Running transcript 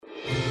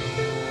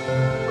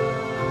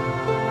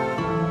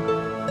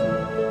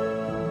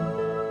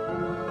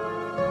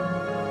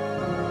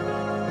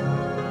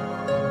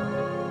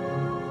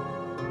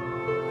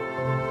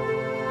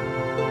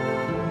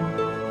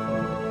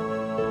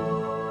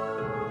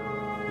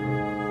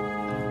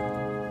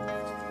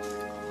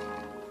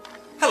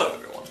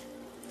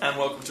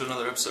welcome to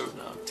another episode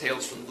of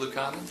Tales from the Blue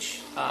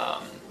Cottage.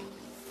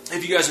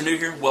 If you guys are new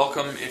here,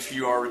 welcome. If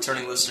you are a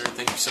returning listener,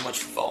 thank you so much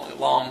for following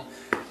along.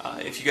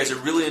 If you guys are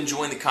really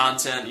enjoying the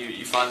content,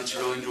 you find that you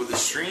really enjoy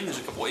this stream, there's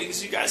a couple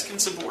ways you guys can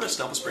support us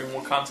and help us bring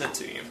more content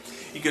to you.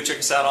 You can go check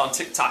us out on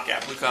TikTok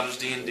at Blue Cottage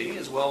D&D,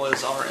 as well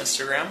as on our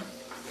Instagram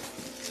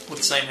with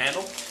the same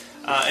handle.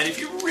 And if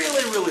you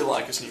really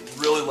like us and you'd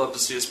really love to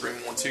see us bring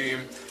more to you,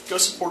 go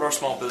support our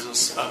small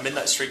business,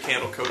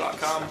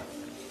 MidnightStreetCandleCo.com,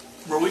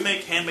 where we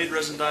make handmade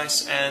resin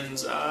dice and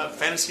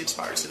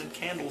fantasy-inspired scented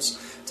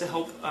candles to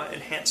help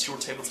enhance your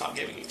tabletop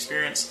gaming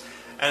experience.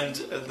 And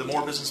the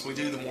more business we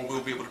do, the more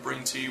we'll be able to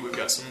bring to you. We've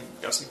got some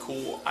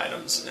cool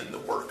items in the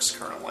works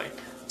currently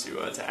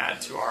to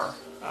add to our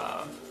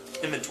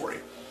inventory.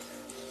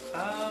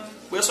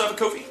 We also have a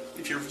Ko-fi.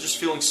 If you're just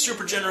feeling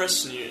super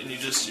generous and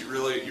you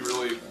really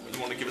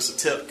want to give us a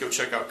tip, go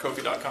check out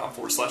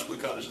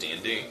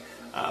Ko-fi.com/BlueCottageD&D.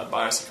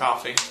 Buy us a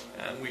coffee,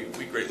 and we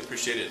greatly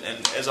appreciate it.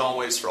 And as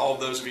always, for all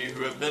of those of you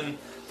who have been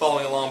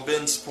following along,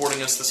 been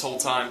supporting us this whole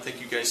time, thank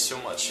you guys so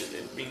much.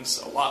 It means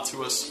a lot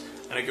to us,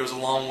 and it goes a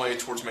long way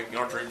towards making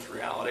our dreams a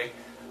reality.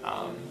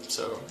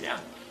 So, yeah.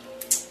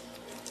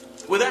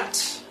 With that,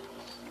 so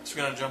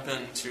we're going to jump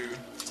into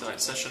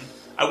tonight's session.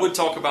 I would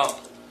talk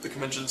about the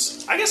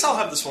conventions. I guess I'll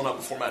have this one up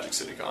before Magic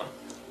City Con.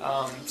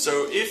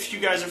 So if you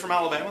guys are from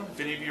Alabama, if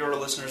any of you are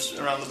listeners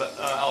around the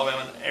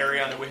Alabama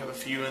area, I know we have a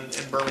few in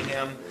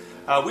Birmingham,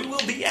 we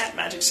will be at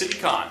Magic City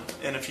Con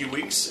in a few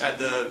weeks at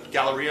the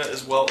Galleria,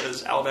 as well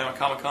as Alabama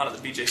Comic Con at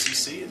the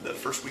BJCC the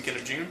first weekend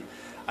of June.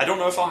 I don't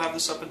know if I'll have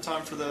this up in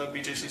time for the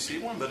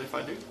BJCC one, but if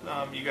I do,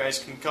 you guys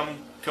can come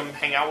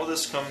hang out with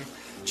us, come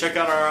check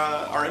out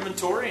our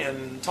inventory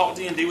and talk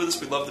D&D with us.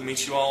 We'd love to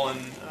meet you all and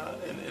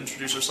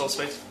introduce ourselves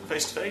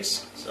face to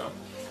face. So,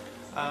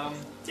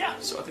 yeah,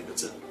 so I think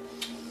that's it.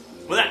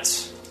 With that,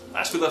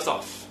 last we left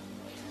off,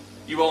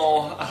 you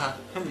all,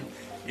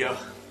 you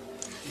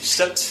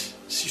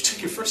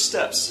took your first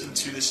steps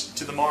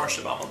to the marsh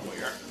of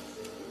Amonweir.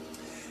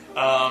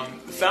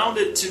 Found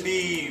it to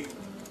be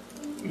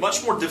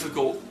much more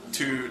difficult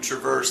to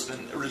traverse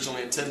than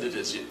originally intended,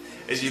 as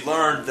you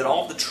learned that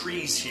all the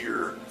trees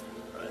here,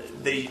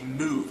 they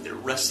move, they're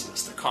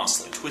restless, they're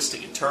constantly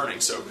twisting and turning.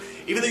 So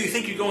even though you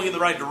think you're going in the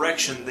right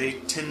direction, they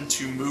tend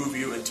to move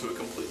you into a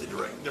completely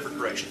different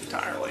direction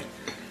entirely.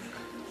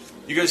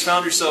 You guys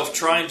found yourself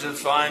trying to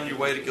find your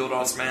way to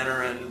Gildarth's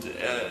Manor, and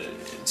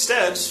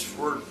instead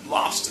were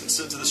lost and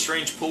sent to the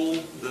strange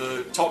pool.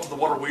 Talked to the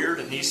Water Weird,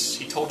 and he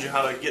told you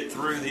how to get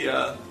through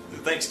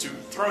thanks to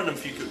throwing him a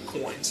few good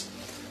coins.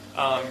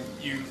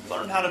 You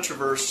learned how to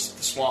traverse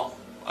the swamp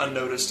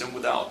unnoticed and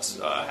without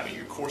having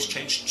your course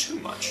changed too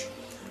much.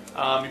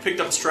 You picked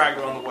up a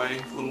straggler on the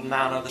way, little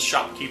Nana, the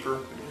shopkeeper,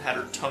 who had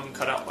her tongue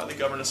cut out by the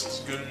governess's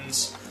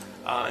goons,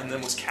 and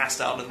then was cast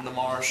out into the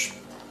marsh.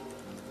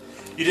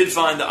 You did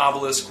find the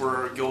obelisk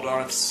where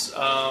Gildarth's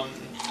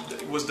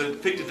was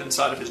depicted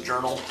inside of his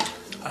journal,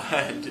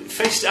 and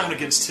face down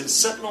against his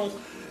sentinel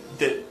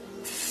that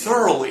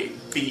thoroughly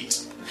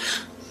beat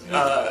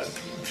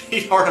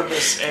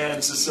Artemis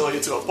and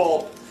Cecilia to a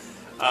pulp.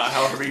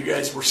 However, you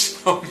guys were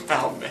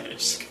somehow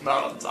managed to come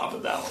out on top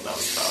of that one. That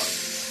was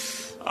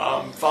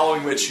tough.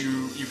 Following which,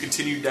 you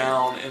continued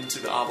down into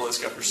the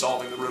obelisk after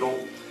solving the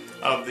riddle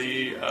of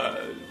the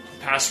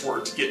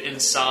password to get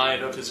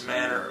inside of his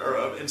manor,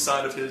 or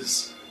inside of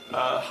his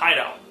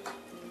hideout.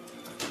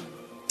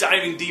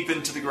 Diving deep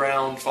into the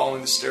ground,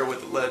 following the stairway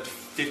that led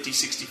 50,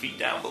 60 feet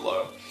down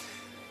below.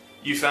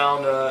 You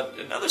found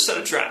another set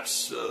of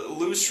traps,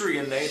 illusory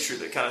in nature,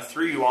 that kind of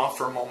threw you off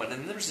for a moment,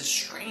 and there's this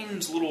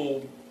strange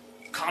little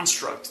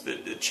construct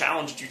that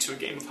challenged you to a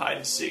game of hide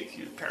and seek.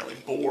 You were apparently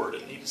bored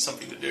and needed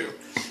something to do.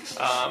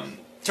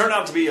 Turned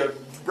out to be a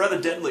rather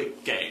deadly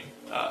game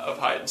of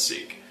hide and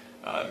seek.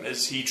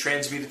 As he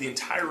transmuted the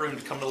entire room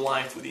to come to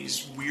life with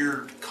these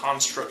weird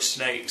construct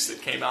snakes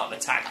that came out and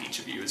attacked each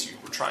of you as you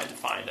were trying to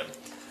find him.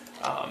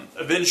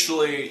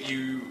 Eventually,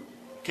 you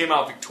came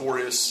out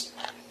victorious,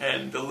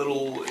 and the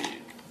little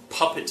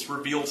puppet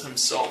revealed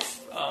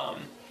himself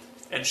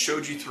and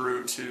showed you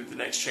through to the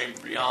next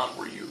chamber beyond,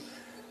 where you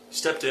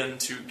stepped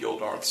into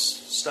Gildarth's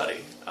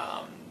study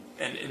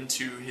and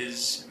into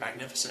his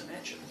magnificent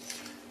mansion,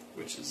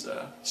 which is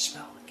a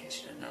spell, in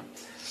case you didn't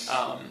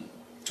know.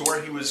 To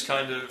where he was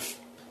kind of,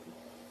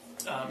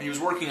 he was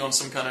working on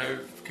some kind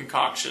of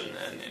concoction,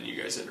 and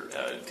you guys had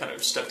kind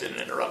of stepped in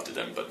and interrupted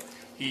him, but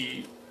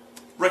he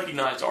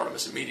recognized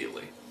Artemis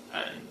immediately,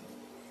 and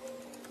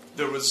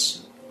there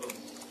was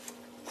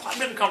quite a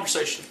bit of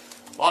conversation,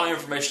 a lot of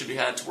information to be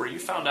had, to where you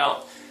found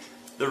out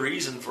the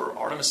reason for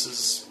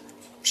Artemis's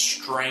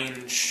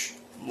strange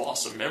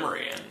loss of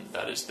memory, and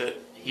that is that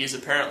he has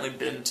apparently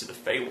been to the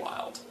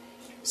Feywild.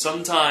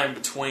 Sometime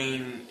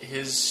between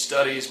his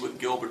studies with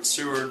Gilbert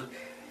Seward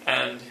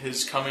and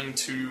his coming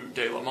to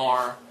De La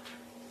Mare,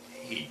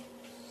 he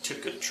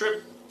took a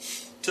trip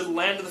to the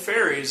land of the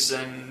fairies,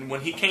 and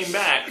when he came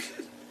back,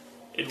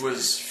 it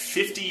was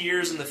 50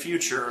 years in the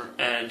future,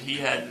 and he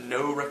had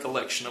no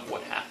recollection of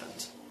what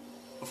happened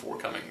before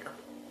coming here.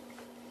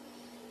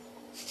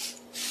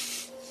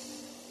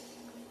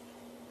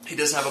 He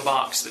does have a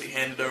box that he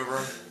handed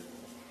over.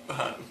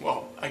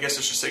 Well, I guess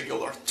I should say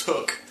Gildar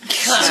took.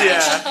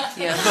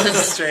 Yeah.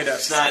 Straight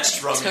up. Snatched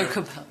from Took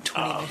you. about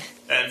 20 minutes.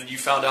 And you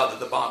found out that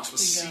the box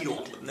was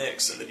sealed with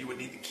Nyx and that you would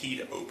need the key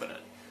to open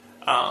it.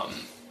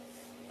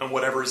 And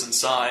whatever is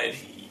inside,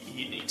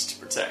 he needs to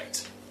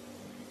protect.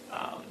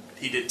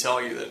 He did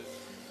tell you that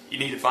you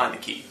need to find the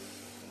key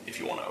if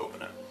you want to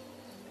open it.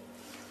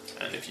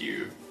 And if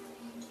you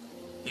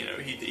know,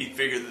 he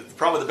figured that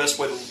probably the best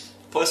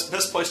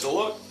place to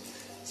look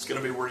is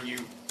going to be where you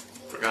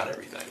forgot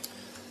everything.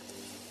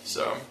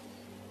 So,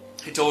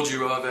 he told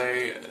you of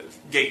a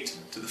gate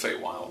to the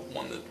Feywild,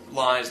 one that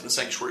lies in the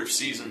Sanctuary of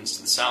Seasons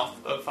to the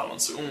south of Falun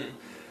Su'un,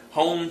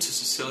 home to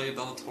Cecilia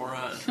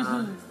Bellatora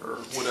and her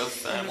wood elf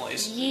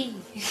families.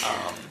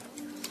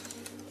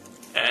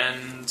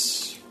 And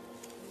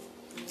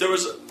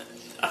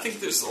I think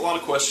there's a lot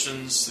of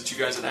questions that you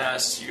guys had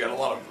asked. You got a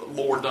lot of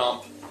lore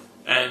dump,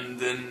 and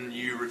then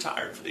you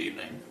retired for the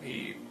evening.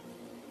 He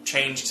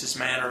changed his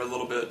manner a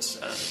little bit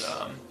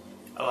and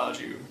allowed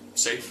you a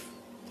safe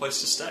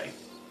place to stay.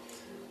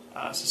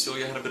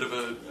 Cecilia had a bit of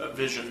a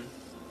vision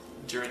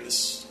during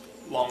this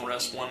long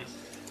rest one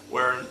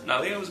where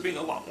Nylea was being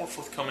a lot more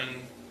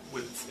forthcoming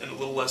and a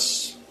little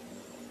less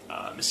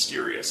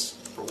mysterious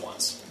for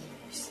once.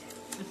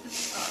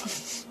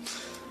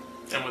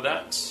 And with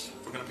that,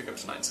 we're going to pick up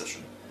tonight's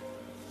session.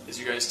 As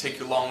you guys take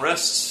your long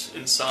rests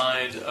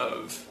inside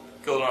of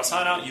Gildar's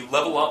hideout, you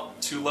level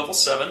up to level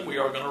 7. We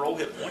are going to roll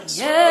hit points.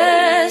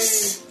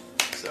 Yes!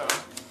 So,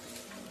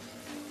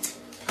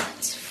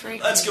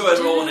 Let's go ahead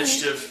and roll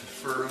initiative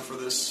for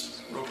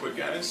this real quick,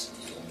 guys.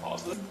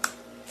 Pause it.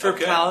 For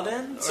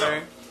Paladins?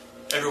 So,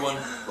 everyone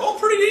rolled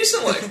pretty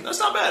decently. That's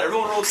not bad.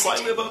 Everyone rolled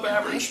slightly above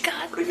average. Oh my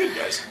God. Pretty good,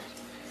 guys.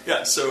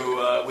 Yeah,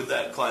 so with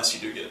that class, you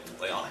do get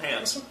lay on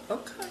hands.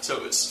 Okay.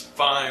 So it's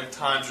 5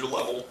 times your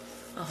level.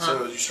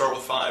 So you start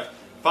with 5.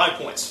 5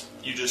 points.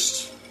 You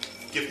just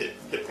give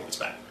hit points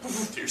back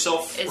to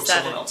yourself or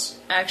someone else.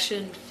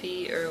 Action,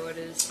 feat, or what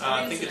is?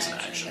 I think it's an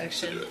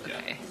action to do it. Yeah.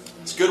 Okay.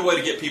 It's a good way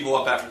to get people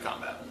up after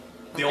combat.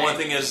 The only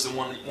thing is,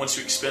 once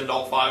you expend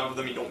all 5 of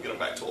them, you don't get them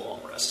back to a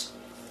long rest.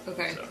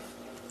 Okay. So.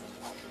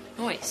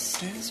 Nice.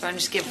 So I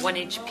just give 1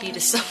 HP to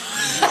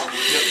someone.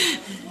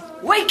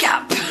 Yep. Wake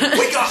up!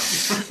 Wake up!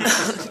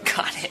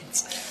 Got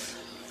it.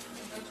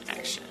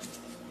 Action.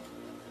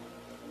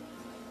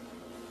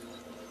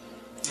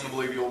 I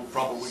believe you'll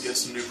probably get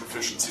some new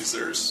proficiencies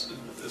there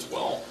as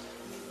well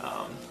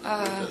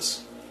with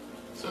this.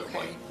 So,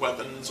 like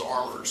weapons,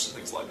 armors, and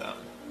things like that.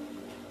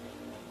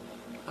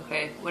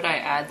 Okay, would I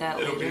add that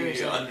It'll later?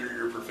 be under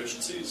your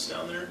proficiencies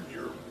down there.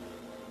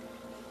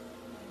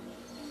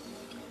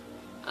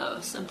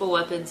 Simple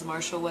weapons,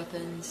 martial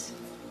weapons.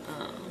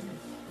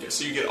 Yeah,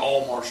 so you get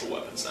all martial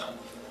weapons now.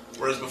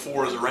 Whereas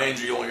before, as a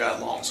ranger, you only got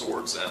long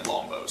swords and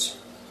longbows.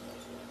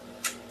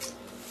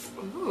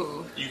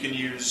 Ooh. You can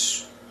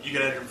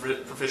add your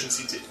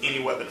proficiency to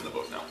any weapon in the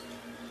book now.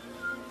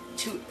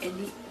 To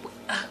any...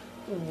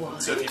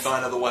 what? So if you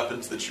find other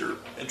weapons that you're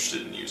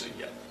interested in using,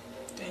 yeah.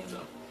 Dang.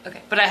 So.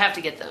 Okay, but I have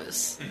to get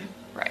those.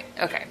 Mm-hmm. Right,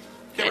 okay.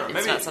 Can't remember. It's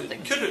Maybe not something...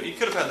 You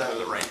could have had that as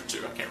a ranger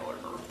too. I can't really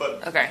remember.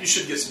 But Okay. you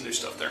should get some new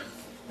stuff there.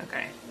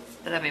 Okay,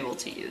 that I'm able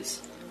to use.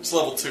 It's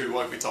level 2,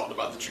 like we talked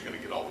about, that you're going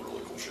to get all the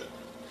really cool shit.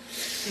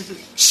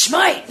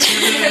 Smite!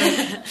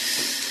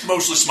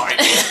 Mostly smite.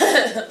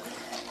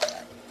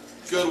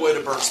 Good way to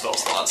burn spell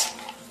slots.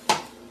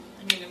 I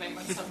need to make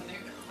myself a new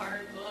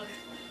card look.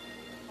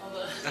 All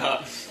the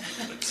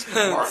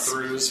Mark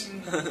throughs.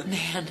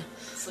 Man,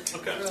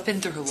 Okay. it's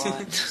been through a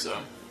lot. So,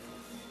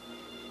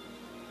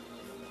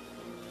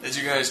 as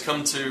you guys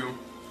come to,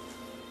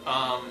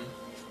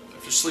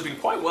 after sleeping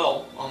quite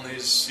well on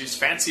these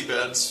fancy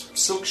beds,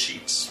 silk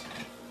sheets,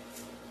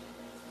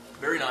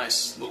 very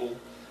nice little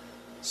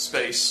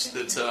space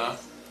that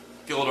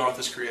Gildarth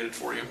has created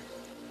for you.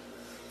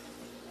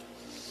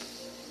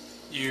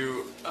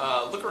 You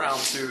look around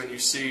too, and you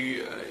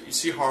see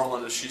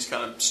Harlan as she's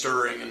kind of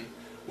stirring and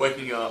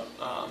waking up,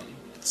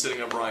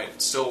 sitting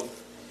upright. Still,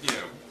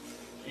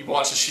 you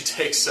watch as she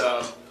takes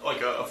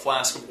like a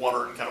flask of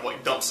water and kind of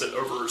like dumps it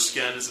over her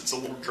skin as it's a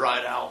little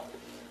dried out,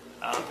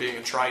 being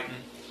a Triton.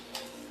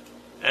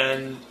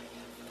 And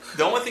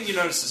the only thing you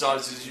notice is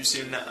odd is you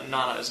see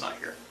Nana is not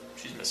here.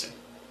 She's missing.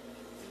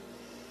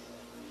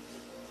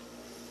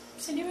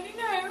 Does anybody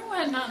know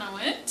where Nana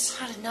went?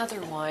 Not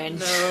another one.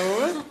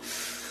 No.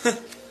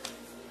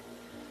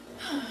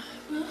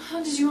 Well,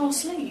 how did you all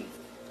sleep?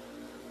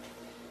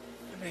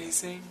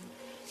 Amazing.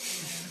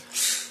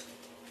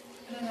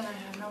 Better than I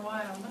have in a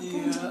while. Not Yeah.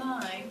 going to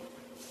lie.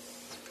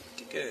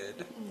 Pretty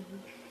good.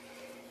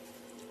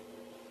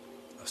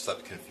 I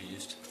slept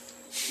confused.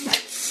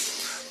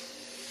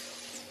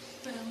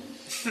 Well,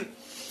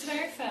 it's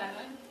very fair.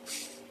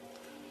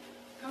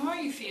 How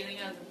are you feeling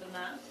other than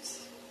that?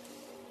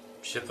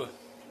 Shipper?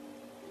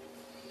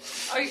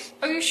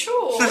 Are you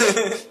sure?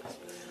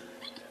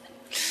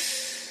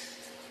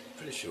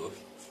 Pretty sure.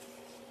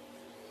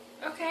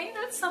 Okay,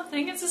 that's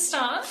something. It's a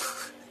start.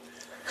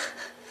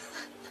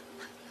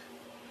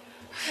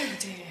 Oh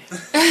dear.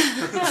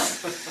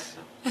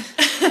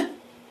 Well,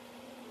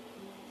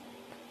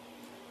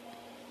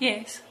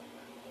 Yes.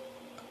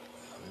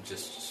 I'm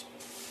just.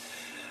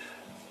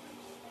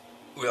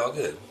 We're all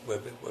good. Where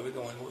we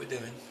going? What we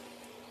doing?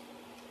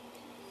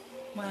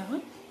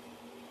 Well,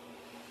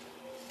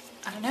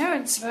 I don't know.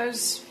 I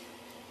suppose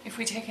if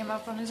we take him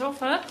up on his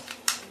offer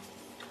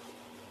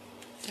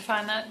to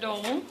find that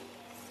doll,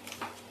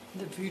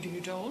 the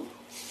voodoo doll,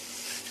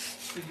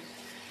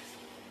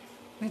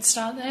 we'd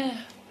start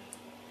there.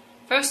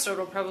 First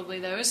order, probably,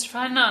 though, is to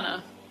find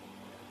Nana.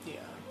 Yeah.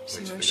 See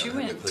Which where we she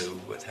don't have a went. clue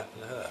what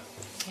happened to her.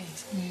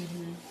 Yes.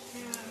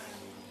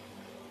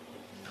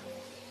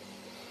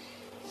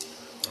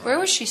 Where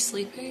was she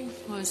sleeping?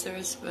 Was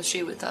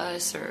she with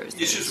us, or was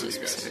Yeah, she was with you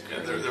guys. Yeah,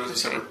 there was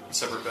a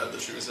separate bed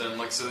that she was in.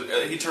 Like, so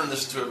he turned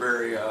this into a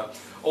very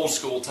old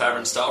school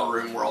tavern style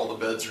room where all the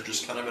beds are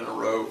just kind of in a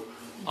row.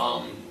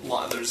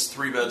 There's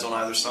 3 beds on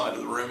either side of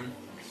the room.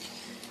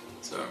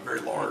 So a very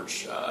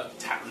large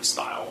tavern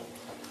style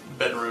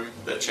bedroom,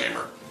 bed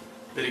chamber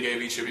that he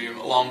gave each of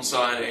you,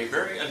 alongside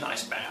a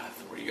nice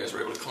bath where you guys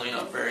were able to clean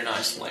up very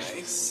nicely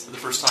for the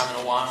first time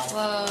in a while.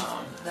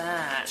 Love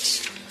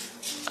that.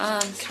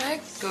 Can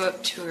I go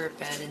up to her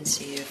bed and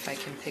see if I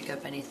can pick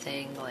up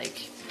anything,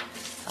 like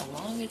how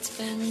long it's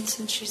been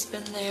since she's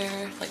been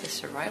there? Like a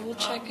survival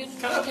check-in,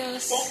 I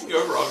guess? Walking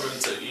over, I'll go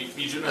and say,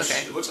 you do know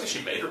Okay. it looks like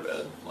she made her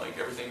bed. Like,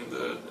 everything,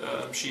 the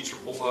sheets are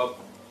pulled up,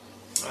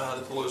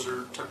 the pillows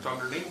are tucked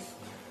underneath.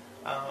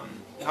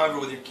 However,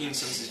 with your keen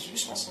senses, you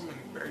smell something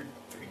very,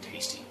 very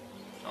tasty.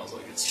 Smells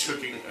like it's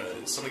cooking,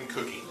 something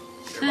cooking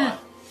nearby.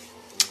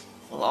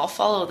 Well, I'll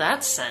follow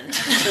that scent.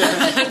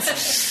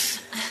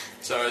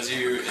 So as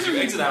you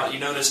exit out, you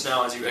notice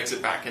now as you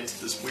exit back into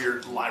this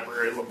weird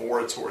library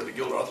laboratory that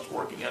Gildarth is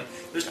working in,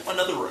 there's now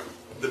another room.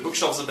 The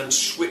bookshelves have been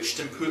switched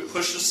and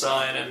pushed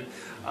aside, and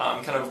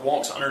kind of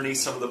walks underneath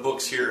some of the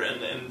books here,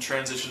 and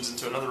transitions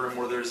into another room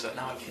where there's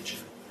now a kitchen.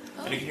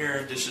 Oh. And you can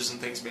hear dishes and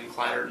things being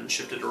clattered and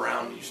shifted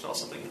around, and you smell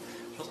something. It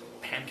smells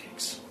like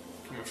pancakes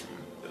coming from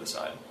the other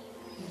side.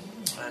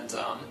 And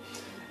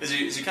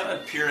as you kind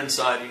of peer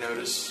inside, you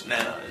notice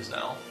Nana is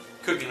now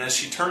cooking. As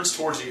she turns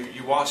towards you,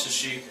 you watch as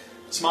she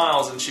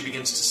smiles and she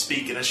begins to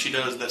speak, and as she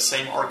does, that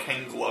same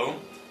arcane glow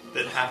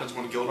that happens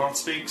when Gildarth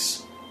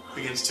speaks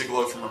begins to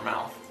glow from her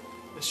mouth.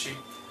 As she,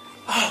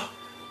 oh,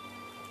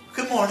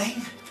 good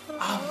morning.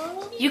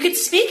 You could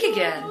speak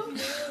again.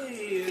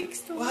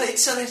 Well,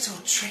 it's a little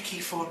tricky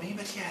for me,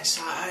 but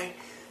yes,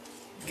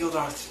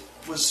 Gildarth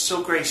was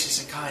so gracious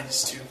and kind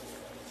as to,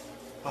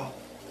 well,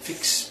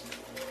 fix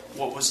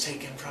what was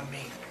taken from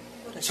me.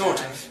 Sort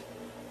of.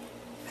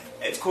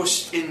 Of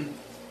course, in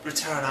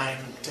return, I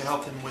am to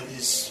help him with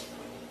his,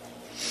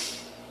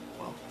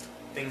 well,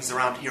 things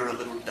around here are a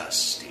little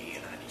dusty,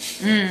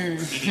 and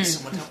he needs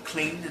someone to help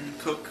clean and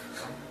cook.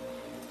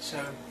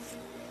 So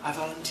I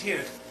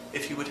volunteered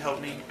if you would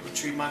help me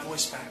retrieve my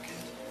voice back.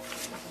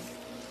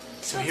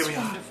 So here we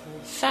are.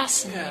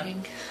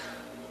 Fascinating.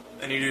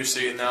 And you do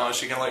see it now as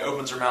she kind of like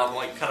opens her mouth and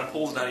like kind of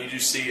pulls down. You do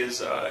see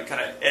is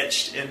kind of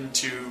etched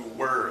into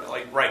where,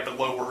 like right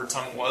below where her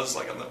tongue was,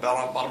 like on the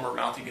bottom of her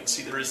mouth. You can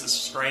see there is this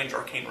strange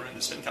arcane rune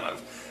that's been kind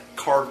of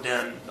carved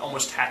in,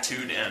 almost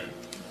tattooed in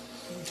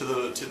to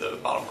the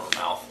bottom of her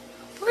mouth.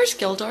 Where's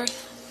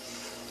Gildarth?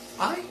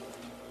 I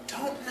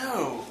don't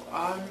know.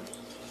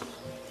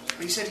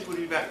 He said he would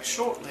be back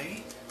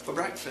shortly for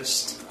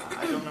breakfast.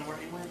 I don't know where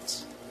he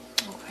went.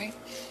 Okay.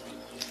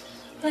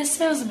 Well, it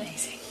smells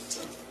amazing.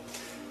 So,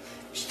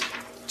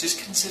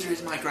 just consider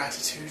it my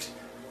gratitude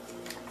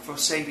for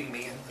saving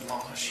me in the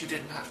marsh. You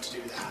didn't have to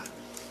do that.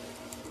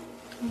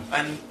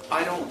 And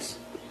I don't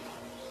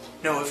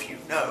know if you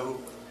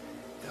know,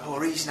 the whole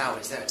reason I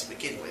was there to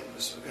begin with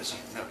was because you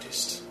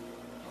noticed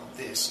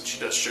this, and she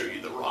does show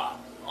you the rot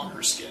on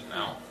her skin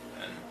now.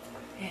 And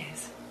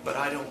Yes. but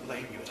I don't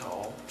blame you at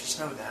all. Just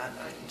know that.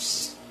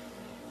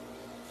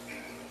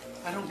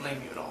 I don't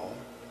blame you at all.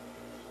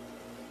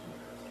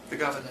 The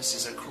governess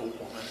is a cruel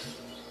woman.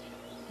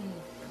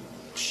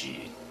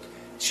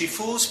 She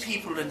fools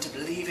people into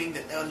believing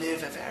that they'll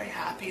live a very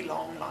happy,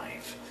 long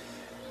life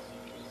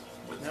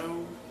with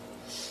no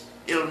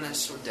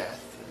illness or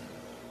death.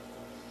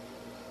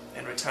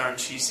 And in return,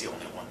 she's the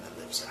only one that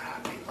lives a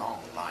happy,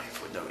 long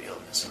life with no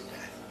illness or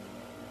death.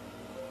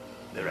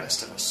 The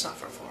rest of us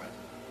suffer for it.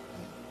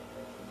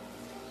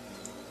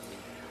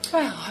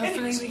 Well,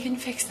 hopefully we can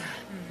fix that.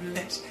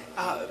 Yes.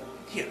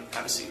 Here,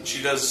 have a seat.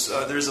 She does.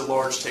 There's a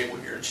large table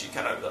here, and she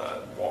kind of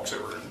walks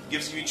over and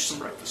gives you each some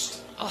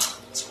breakfast. Oh,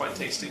 It's quite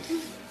tasty.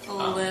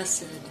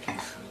 listen.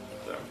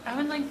 So. I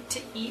would like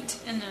to eat,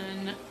 and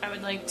then I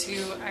would like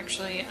to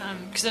actually,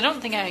 because I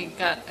don't think I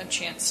got a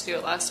chance to do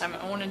it last time.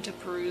 I wanted to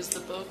peruse the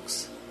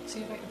books,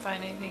 see if I can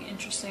find anything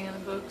interesting in the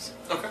books.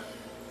 Okay.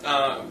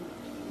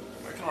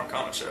 Make an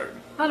Arcana check.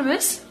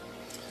 Artemis,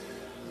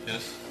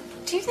 Yes?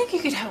 do you think you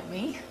could help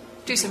me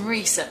do some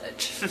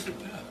research? Yeah,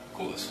 of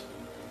course.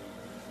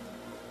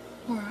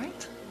 All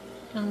right.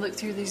 And look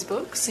through these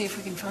books, see if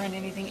we can find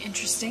anything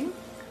interesting.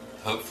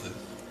 Hopefully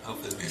there'll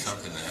be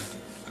something there.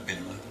 I've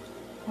been looking.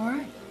 All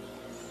right.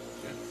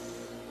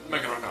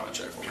 Make an Arcana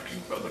check for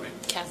me, both of you.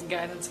 Cast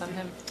guidance on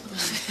him.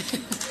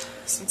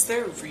 Since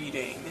they're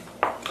reading,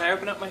 can I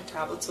open up my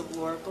Tablets of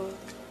Lore book?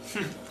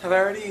 Have I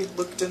already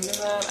looked into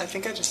that? I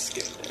think I just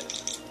skipped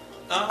it.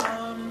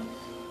 I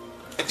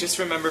just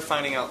remember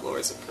finding out lore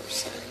is a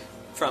person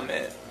from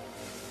it.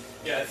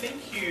 Yeah, I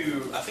think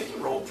you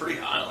rolled pretty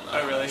high on that.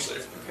 Oh, really? Actually,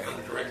 if I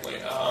remember correctly.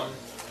 Let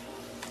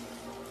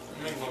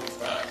me look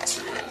back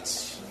to it.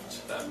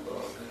 To that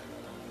book.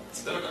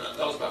 It's been a minute.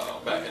 That was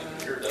about back in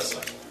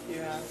Iridessa.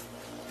 Yeah.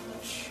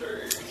 Sure.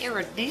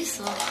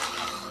 Iridessa.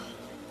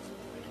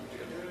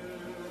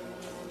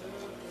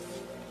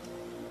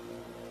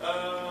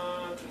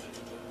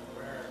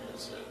 Where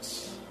is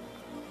it?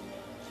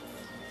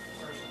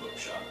 Where's the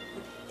bookshop?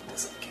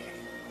 That's okay.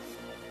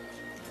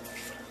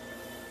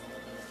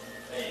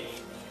 Hey,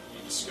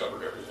 you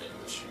discovered everything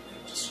that you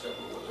could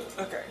discover with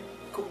it. Okay,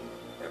 cool.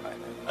 Never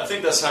mind then. I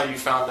think that's how you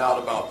found out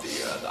about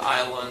the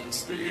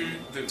islands, the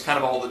kind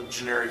of all the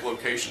generic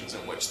locations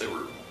in which they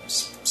were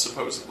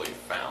supposedly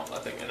found. I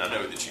think, and I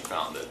know that you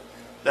found that.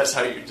 That's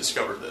how you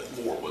discovered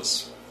that lore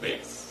was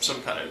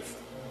some kind of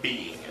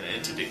being, an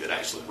entity that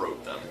actually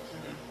wrote them,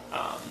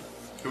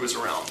 who was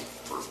around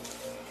for a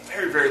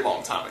very, very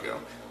long time ago.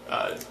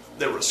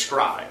 They were a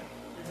scribe.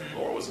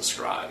 Lore was a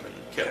scribe and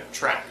kept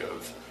track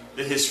of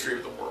the history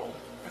of the world.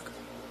 Okay.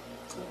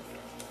 Cool.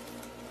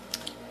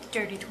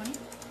 Dirty 20.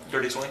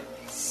 Dirty 20?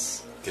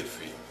 Good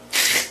for you.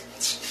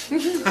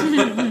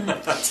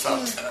 That's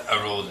tough.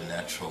 I rolled a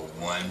natural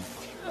 1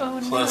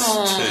 Oh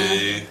plus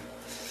 2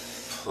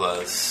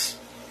 plus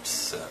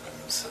 7,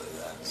 so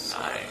that's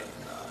 9. 9.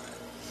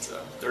 So,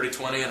 dirty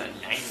 20 and a 9.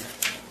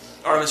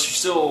 Artemis, you're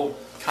still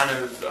kind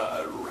of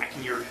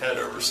racking your head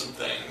over some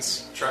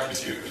things, trying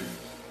to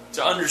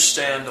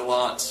understand a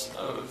lot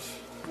of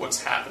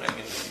what's happening. And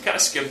you kind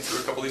of skim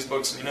through a couple of these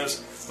books, and you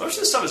notice most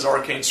of this stuff is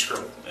arcane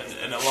script,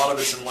 and a lot of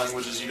it's in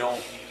languages you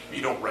don't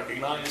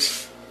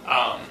recognize.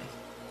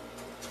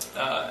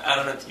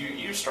 Adamant,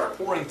 you start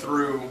pouring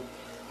through.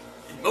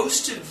 And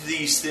most of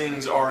these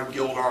things are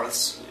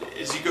Gildarth's.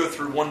 As you go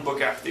through one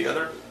book after the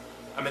other,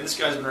 I mean, this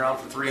guy's been around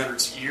for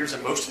 300 years,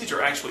 and most of these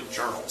are actually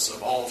journals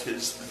of all of the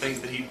things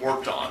that he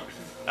worked on.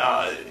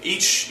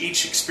 Each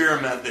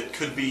experiment that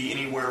could be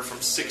anywhere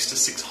from 600 to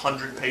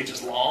 600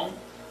 pages long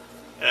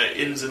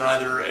ends in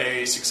either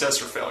a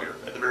success or failure.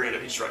 At the very end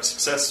of each writes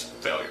success,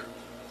 failure.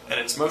 And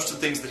it's most of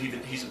the things that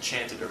he's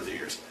enchanted over the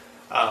years.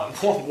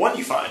 One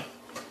you find,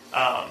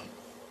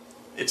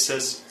 it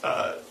says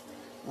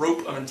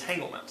rope of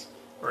entanglement,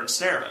 or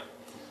ensnarement.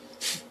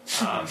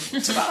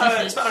 It's about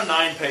a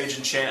 9-page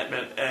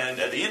enchantment, and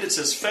at the end it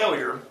says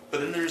failure,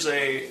 but then there's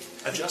a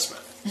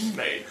adjustment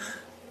made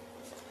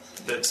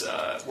that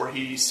where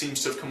he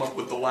seems to have come up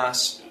with the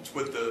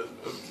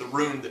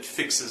rune that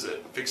fixes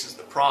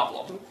the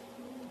problem,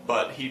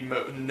 but he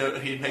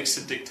makes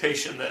a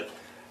dictation that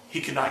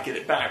he cannot get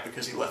it back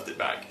because he left it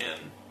back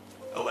in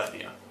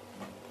Alethea.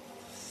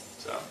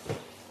 So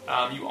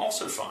you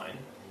also find,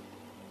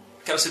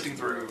 kind of sifting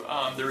through,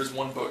 there is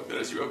one book that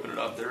as you open it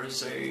up, there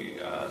is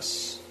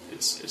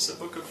it's a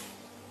book of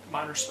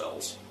minor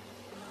spells.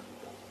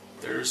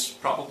 There's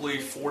probably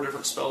 4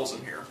 different spells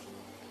in here.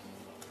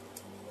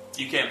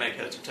 You can't make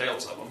heads or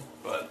tails of them,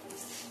 but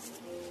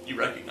you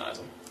recognize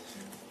them.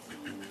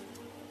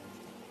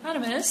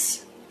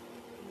 Artemis,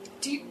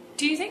 do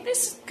you think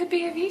this could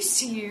be of use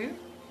to you?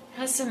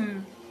 Has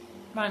some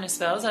minor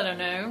spells, I don't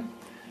know.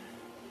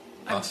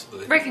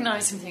 Possibly. I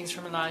recognize some things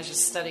from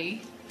Elijah's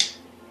study.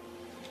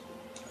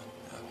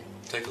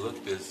 Take a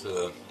look, because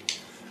I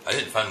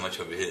didn't find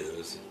much over here. It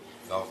was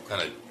all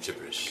kind of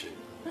gibberish shit.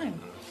 Oh.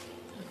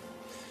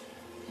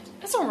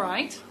 That's all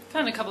right.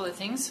 Found a couple of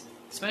things.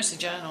 It's mostly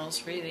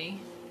journals, really.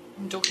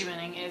 And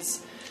documenting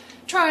his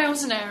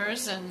trials and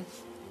errors, and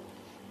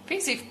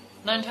Pixie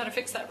learned how to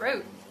fix that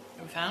rope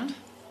that we found.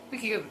 We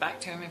could go back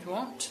to him if we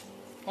want.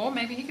 Or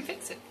maybe he could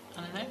fix it.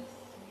 I don't know.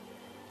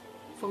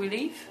 Before we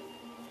leave?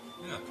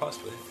 Yeah,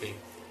 possibly.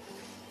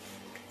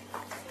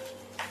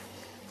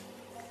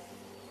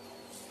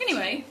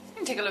 Anyway, you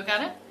can take a look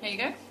at it. There you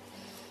go.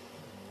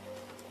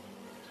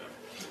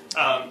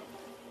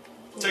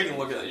 Taking a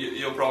look at it,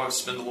 you'll probably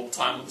spend a little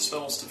time with the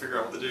spells to figure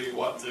out what they do.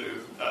 You'll have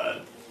to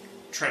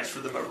transfer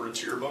them over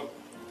into your book,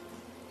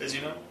 as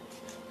you know.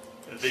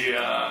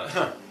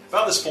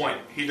 About this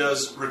point, he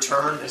does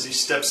return as he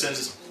steps in and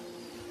says,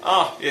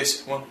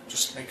 yes, well,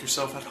 just make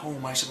yourself at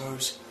home, I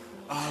suppose.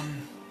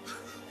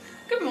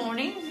 Good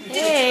morning.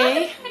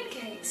 Hey.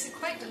 Pancakes are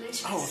quite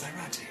delicious. Oh, they're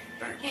right here.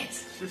 Very good.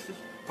 Yes.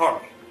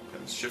 Pardon me.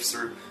 Kind of shifts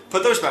through.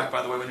 Put those back,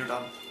 by the way, when you're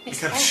done.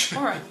 Yes.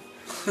 All right.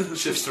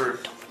 Shifts through.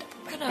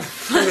 I'm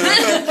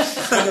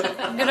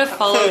gonna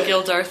follow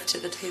Gildarth to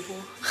the table.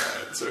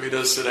 Right, so he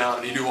does sit down,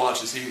 and you do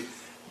watch as he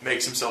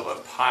makes himself a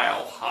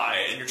pile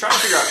high, and you're trying to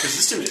figure out, because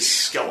this dude is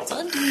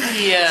skeletal.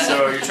 Yeah.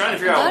 So you're trying to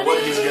figure out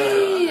what he's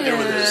going to do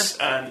with this,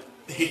 and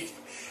he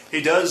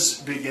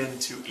does begin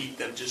to eat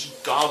them,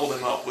 just gobble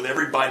them up. With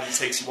every bite he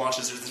takes, he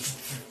watches there's this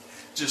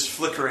just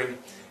flickering.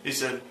 He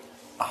said,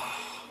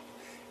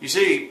 you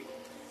see,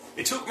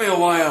 it took me a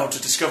while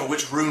to discover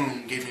which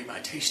rune gave me my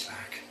taste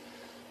back.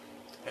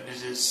 And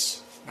it is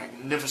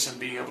magnificent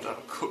being able to have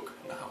a cook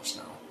in the house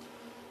now.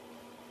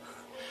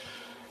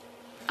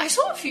 I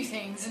saw a few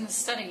things in the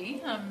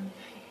study.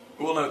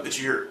 We'll note that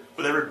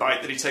with every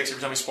bite that he takes,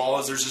 every time he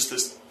swallows, there's just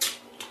this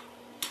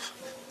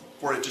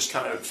where it just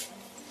kind of.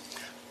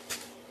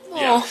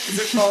 Yeah. Is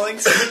it falling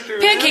through?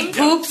 Pancake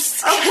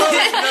poops. You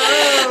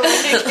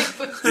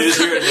just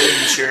hear it hitting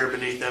the chair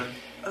beneath him.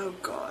 Oh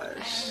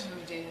gosh. Oh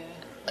dear.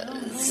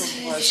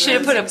 Should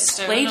have put a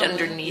Stone plate on it.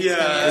 underneath. Yeah.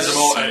 There's a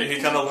moment,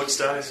 he kind of looks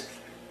down. He's,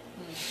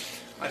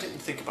 I didn't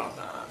think about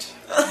that.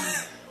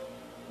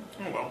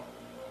 Oh well.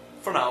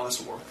 For now, this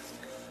will work.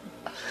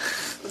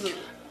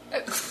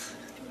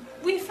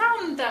 We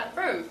found that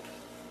rope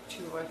that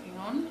you were working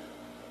on.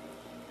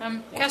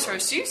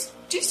 Casseros,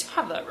 do you still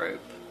have that rope?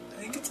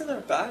 I think it's in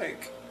our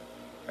bag,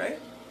 right?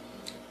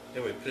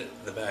 Yeah, we put it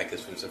in the bag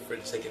because we was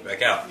afraid to take it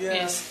back out. Yeah.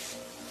 Yes.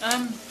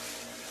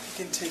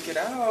 We can take it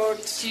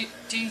out.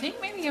 Do you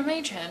think maybe your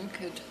mage hand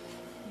could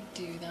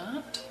do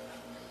that?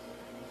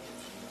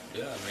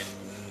 Yeah, I mean,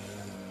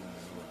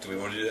 do we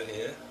want to do that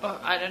here? Oh,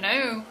 I don't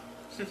know.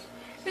 It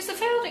was a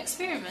failed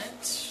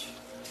experiment.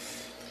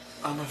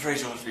 I'm afraid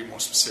you'll have to be more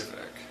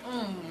specific.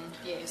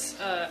 Yes.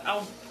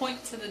 I'll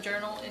point to the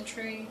journal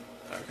entry.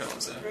 Okay,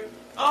 what's that?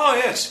 Oh,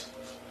 yes.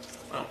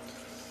 Well,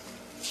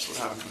 that's what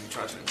happens when you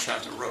try to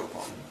enchant a rope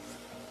on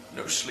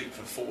no sleep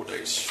for 4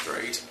 days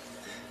straight.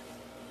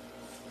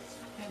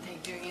 I don't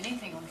think doing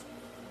anything on...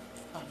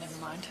 Oh, never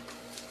mind.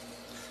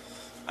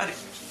 Anyway,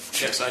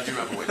 yes, I do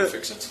have a way to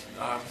fix it.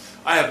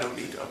 I have no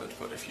need of it,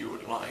 but if you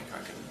would like, I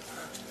can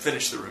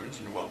finish the runes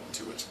and you're welcome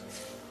to it.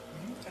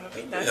 That'd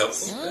be That'd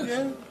nice. be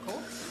helpful.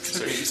 Yeah.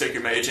 So you take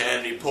your mage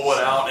hand and you pull it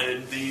out,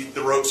 and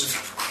the ropes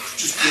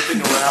just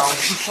whipping around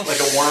like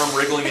a worm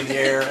wriggling in the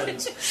air. And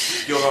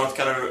Gildarth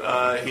kind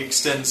of he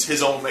extends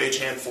his own mage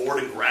hand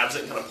forward and grabs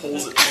it, and kind of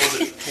pulls it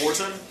towards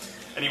him.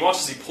 And you watch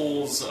as he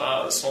pulls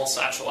a small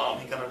satchel out,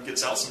 and he kind of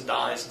gets out some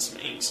dyes and some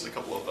inks and a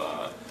couple of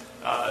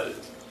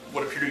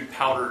what appear to be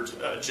powdered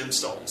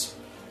gemstones,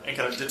 and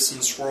kind of dips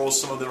and swirls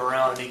some of them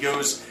around. And he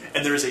goes,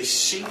 and there is a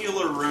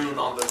singular rune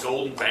on the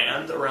golden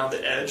band around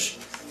the edge.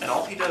 And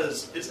all he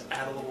does is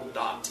add a little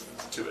dot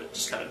to it,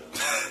 just kind of,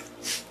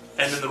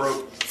 and then the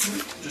rope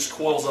just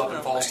coils up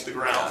and falls to the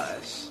ground.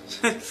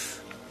 Gosh.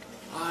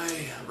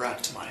 I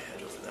wrapped my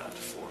head over that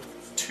for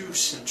 2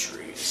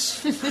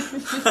 centuries,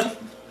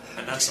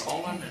 and that's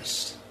all I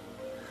missed.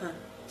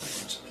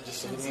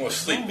 Just a little more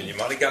sleep and you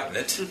might have gotten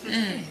it.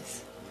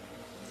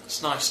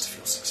 It's nice to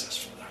feel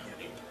successful.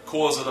 He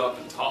coils it up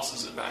and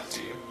tosses it back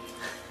to you.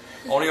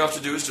 All you have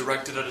to do is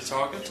direct it at a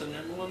target, and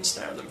then we'll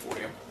ensnare them for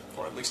you,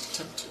 or at least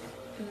attempt to.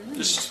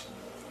 Just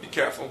be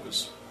careful,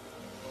 because,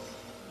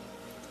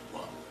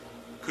 well,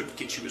 could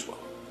get you as well.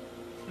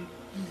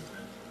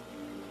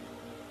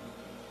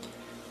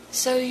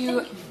 So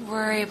you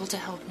were able to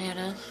help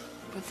Nana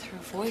with her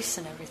voice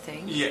and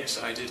everything. Yes,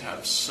 I did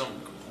have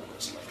some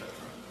components left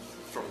over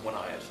from when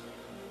I had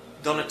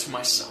done it to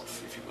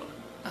myself, if you will.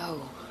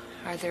 Oh,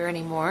 are there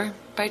any more,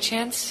 by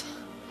chance?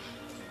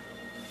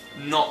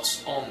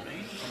 Not on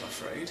me, I'm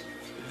afraid.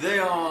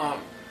 There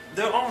are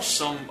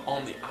some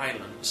on the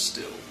island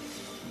still,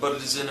 but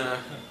it is in a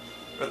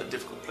rather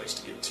difficult place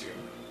to get to.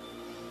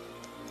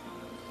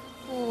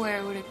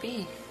 Where would it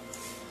be?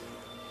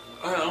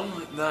 Well,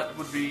 that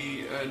would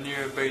be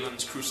near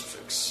Balin's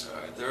crucifix.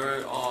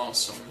 There are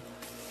some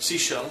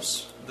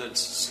seashells that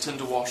tend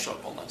to wash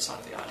up on that side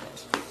of the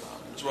island,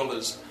 as well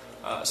as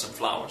some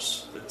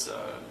flowers that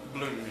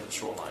bloom near the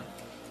shoreline.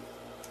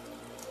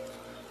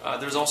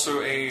 There's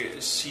also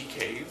a sea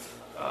cave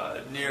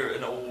near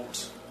an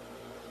old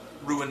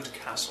ruined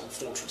castle,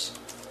 fortress,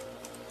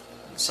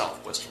 on the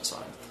southwestern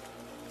side.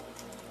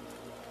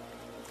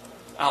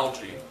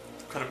 Algae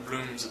kind of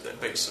blooms at the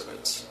base of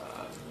it.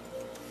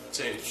 It's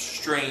a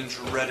strange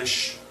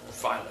reddish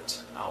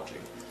violet algae.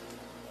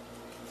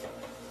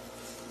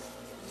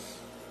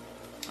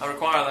 I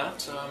require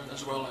that,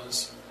 as well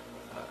as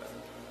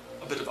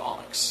a bit of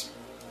onyx.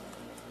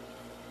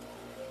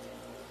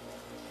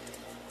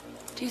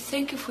 Do you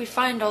think if we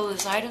find all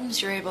those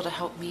items, you're able to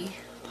help me,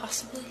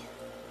 possibly?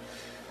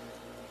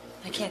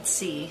 I can't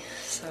see,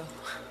 so...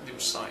 Your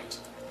sight.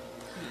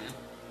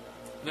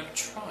 Never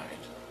tried.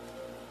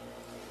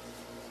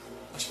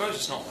 I suppose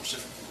it's not much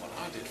different from what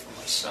I did for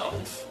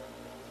myself.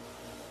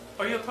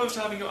 Are you opposed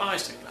to having your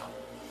eyes taken out?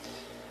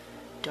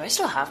 Do I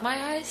still have my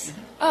eyes?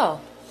 Mm-hmm.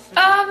 Oh.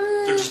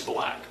 They're just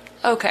black.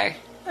 Okay.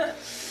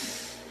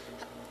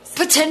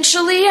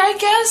 Potentially, I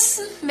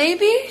guess?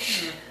 Maybe?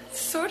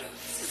 Sort of.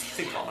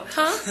 Think on it.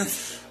 Huh?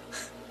 This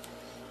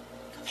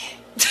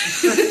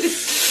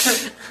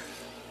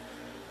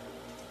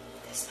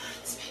man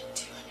spent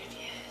 200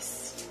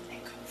 years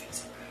and couldn't fix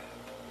a rope.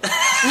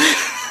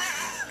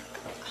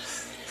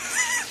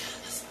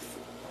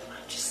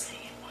 I'm just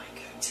saying, why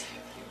go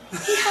terribly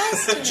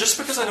wrong? Just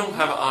because I don't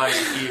have eyes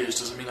and ears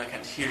doesn't mean I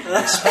can't hear you.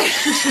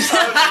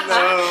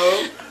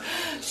 No.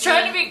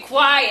 Trying to be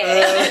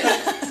quiet.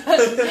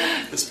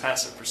 This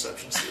passive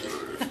perception's through the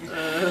roof.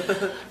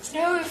 It's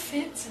no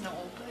offense and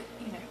all, but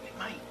you know it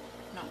might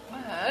not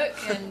work,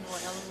 and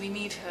well, we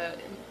need her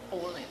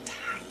all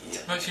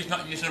intact. Well, she's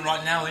not using it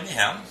right now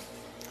anyhow.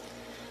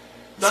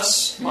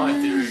 That's my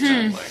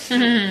theory,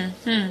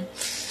 exactly.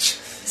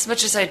 As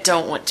much as I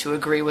don't want to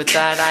agree with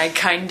that, I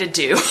kinda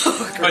do.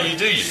 Oh, you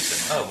do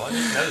use them? Oh, I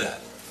didn't know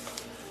that.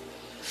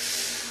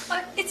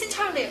 It's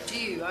entirely up to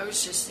you. I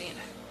was just, saying.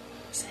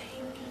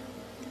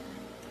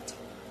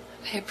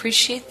 I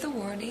appreciate the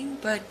warning,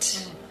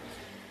 but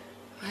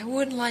I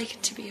would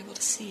like to be able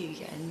to see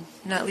again.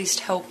 And at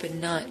least help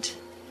and not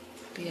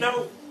be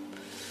No,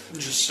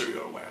 just so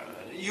you're aware,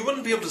 you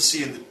wouldn't be able to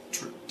see in the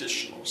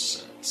traditional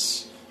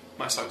sense.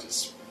 My sight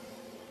is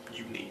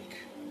unique.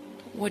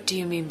 What do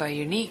you mean by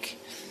unique?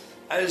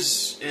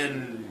 As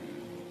in...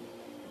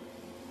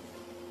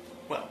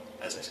 Well,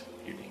 as I said,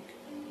 unique.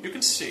 You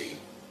can see,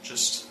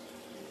 just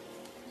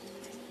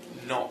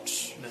not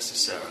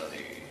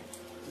necessarily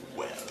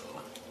well.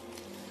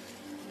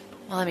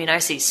 Well, I mean, I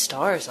see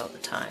stars all the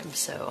time,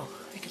 so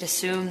I could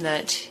assume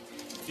that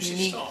You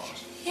see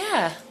stars.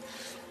 Yeah.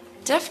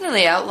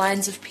 Definitely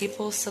outlines of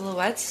people,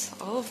 silhouettes,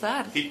 all of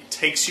that. He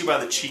takes you by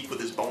the cheek with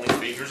his bony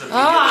fingers and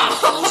immediately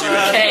pulls you in.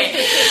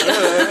 Okay.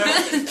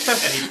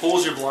 And he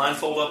pulls your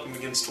blindfold up and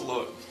begins to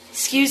look.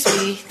 Excuse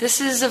me,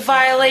 this is a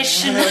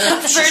violation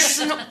of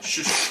personal...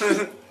 Shush.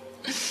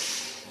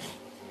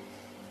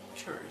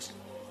 Curious.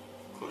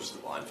 Closes the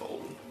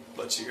blindfold and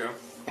lets you go.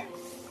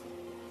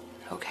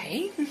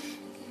 Okay.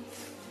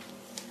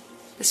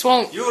 This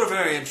won't... You're a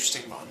very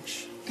interesting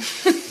bunch.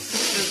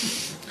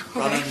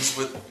 Run-ins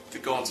with the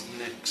gods of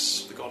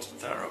Nyx, the gods of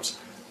Theros.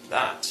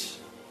 That...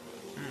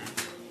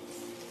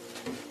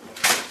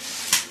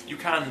 You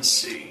can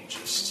see, you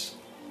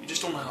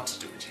just don't know how to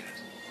do it yet.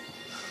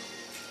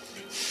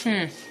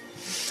 There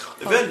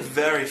have been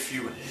very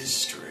few in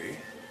history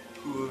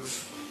who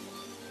have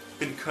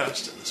been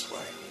cursed in this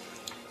way.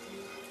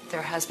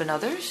 There has been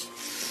others?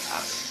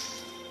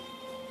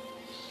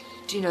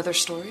 Do you know their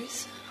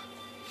stories?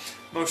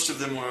 Most of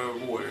them were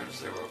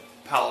warriors. They were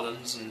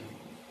paladins and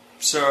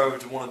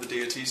served one of the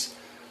deities.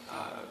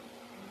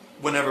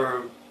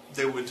 Whenever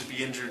they would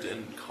be injured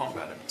in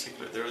combat in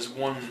particular, there is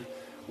one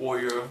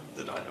warrior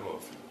that I know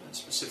of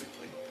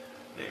specifically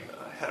named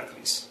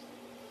Heracles.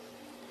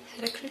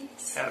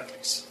 Heracles?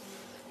 Heracles.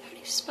 How do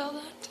you spell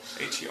that?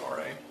 Heracles.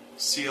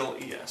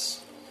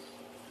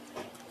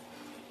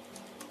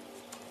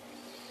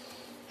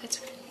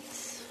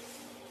 Heracles.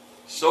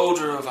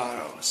 Soldier of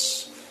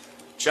Aros.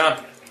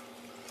 Champion.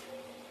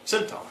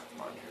 Centaur,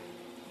 mind you.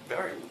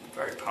 Very,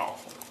 very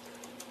powerful.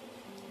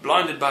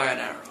 Blinded by an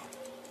arrow.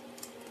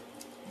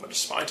 But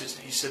despite it,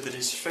 he said that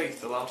his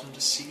faith allowed him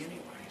to see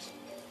anyways.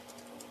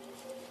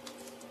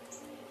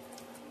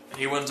 And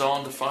he went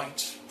on to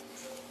fight.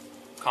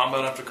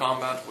 Combat after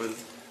combat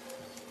with,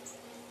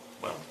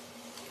 well,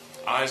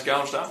 eyes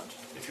gouged out,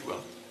 if you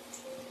will.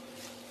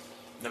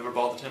 Never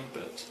bothered him a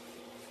bit.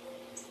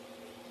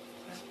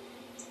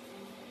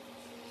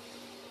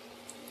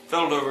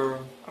 Felled over,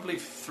 I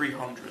believe,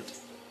 300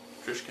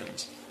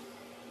 Trishkins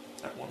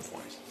at one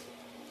point.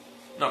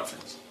 No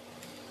offense.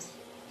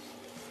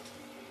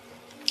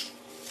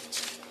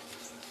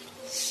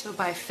 So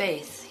by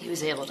faith, he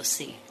was able to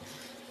see.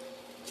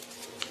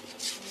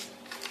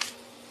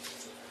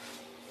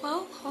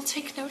 Well, I'll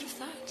take note of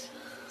that.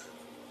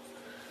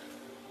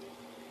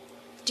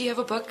 Do you have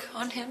a book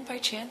on him by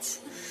chance?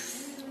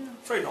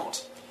 Afraid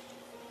not.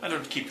 I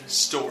don't keep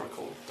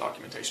historical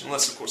documentation,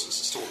 unless, of course, it's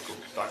historical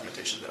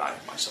documentation that I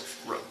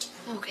myself wrote.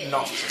 Okay.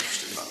 Not as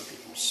interested in other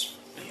people's,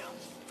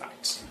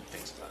 facts and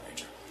things of that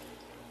nature.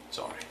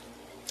 Sorry.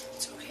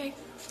 It's okay.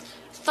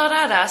 Thought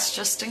I'd ask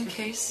just in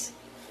case.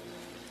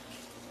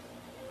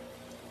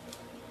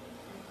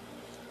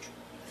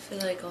 I feel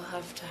like I'll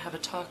have to have a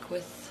talk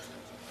with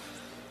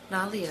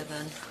Nalia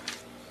then.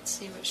 Let's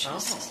see what she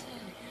has to say.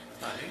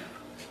 Idea.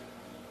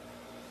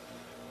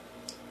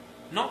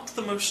 Not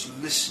the most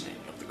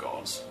listening of the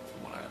gods,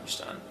 from what I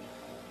understand.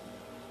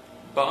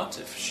 But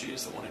if she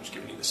is the one who's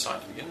given you the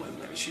sight to begin with,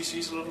 maybe she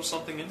sees a little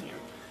something in you.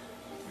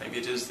 Maybe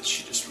it is that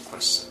she just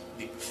requests a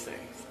leap of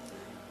faith.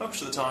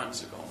 Most of the times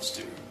the gods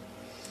do.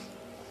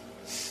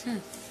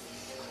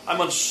 I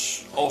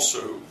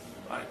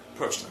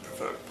personally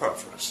prefer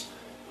Perforus.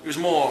 He was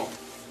more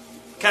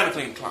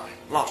mechanically inclined,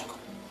 logical.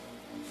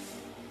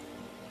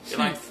 He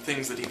liked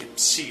things that he could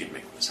see and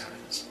make with his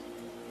hands.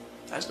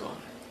 As do I.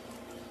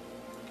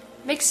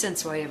 Makes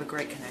sense why you have a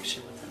great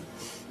connection with him.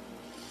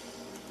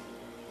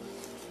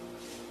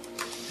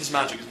 His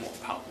magic is more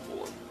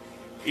palpable and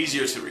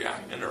easier to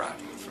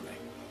interact with for me.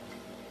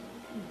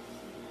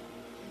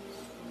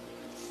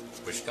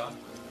 Which god?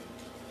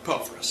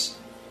 Perforus,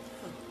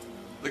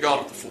 the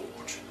god of the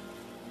forge.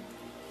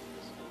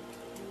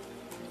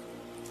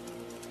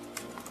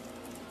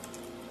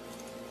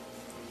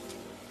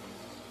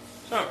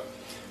 So,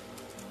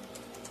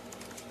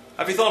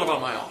 have you thought about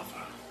my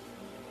offer?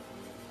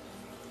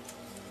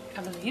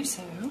 I believe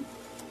so.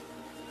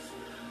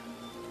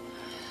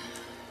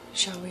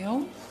 Shall we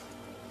all?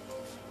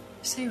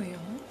 Say we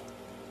all.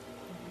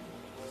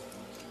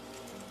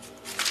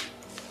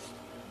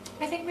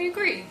 I think we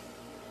agree.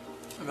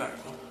 Very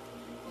well.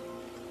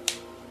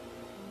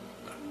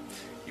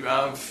 You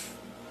have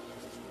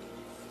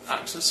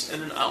access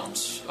in and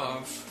out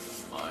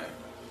of my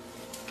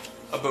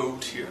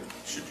abode here,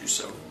 should you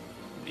so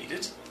need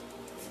it.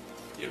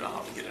 You know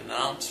how to get in and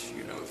out,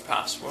 you know the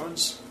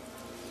passwords,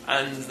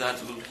 and that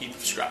little heap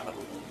of scrap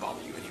metal won't bother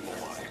you anymore,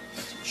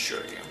 I assure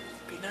you.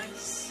 Be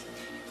nice.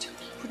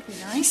 Would be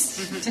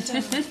nice.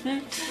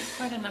 Did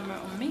quite a number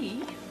on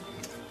me,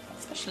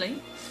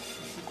 especially.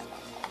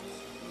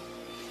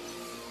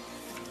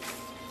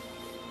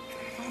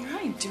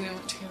 Alright, do we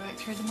want to go back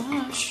through the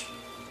marsh?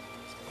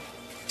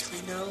 Do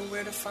we know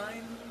where to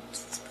find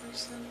this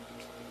person?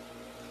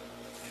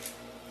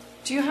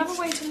 Do you have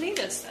a way to lead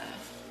us there?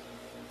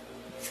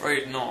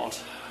 Afraid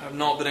not. I've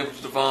not been able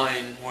to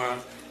divine where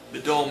the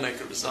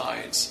Dollmaker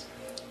resides.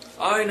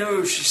 I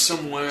know she's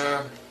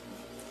somewhere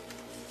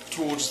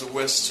towards the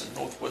west and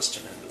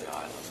northwestern end of the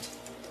island.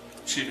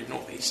 Excuse me,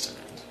 northeastern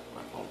end.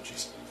 My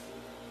apologies.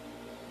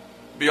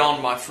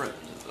 Beyond my friend,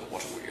 the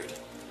Waterweird.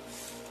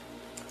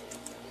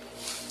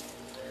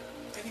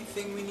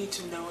 Anything we need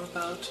to know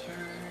about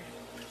her?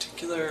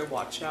 Particular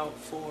watch out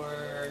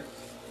for?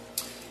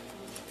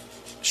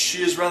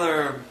 She is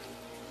rather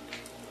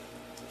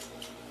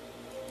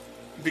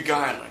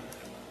beguiling.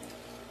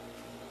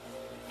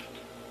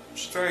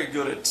 She's very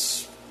good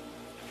at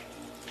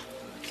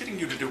getting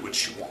you to do what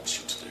she wants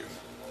you to do.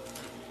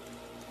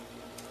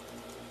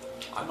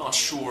 I'm not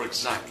sure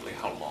exactly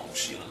how long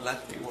she and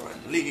Lethe were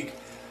in league.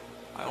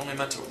 I only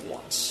met her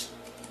once.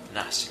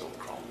 Nasty old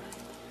crone.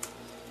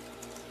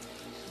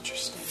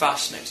 Interesting.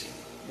 Fascinating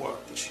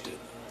work that she did.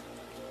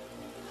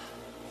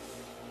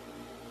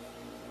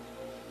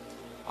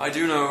 I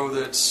do know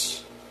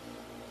that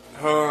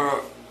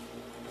her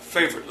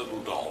favorite little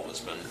doll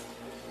has been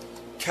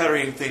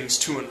carrying things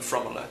to and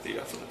from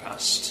Alethea for the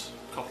past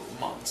couple of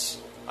months.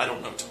 I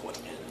don't know to what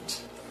end.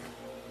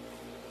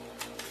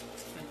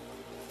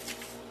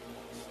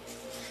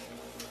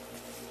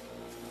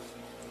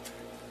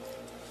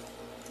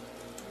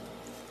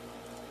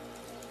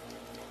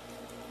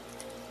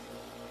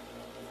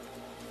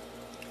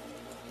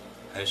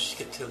 How did she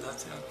get to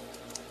Alethea?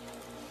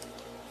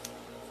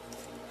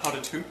 How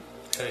did who?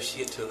 How did she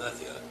get to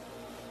Alethea?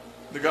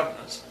 The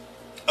governess.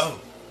 Oh,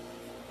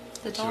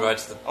 The she doll.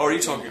 rides the Oh, are you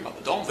talking about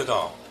the doll? the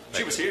doll.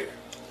 She was here.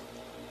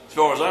 As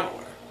far as I'm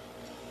aware.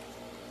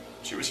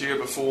 She was here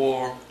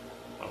before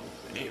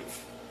any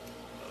of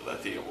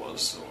Alethea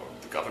was, or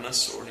the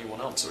governess, or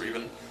anyone else, or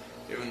even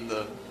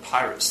the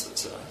pirates that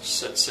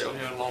set sail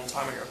here a long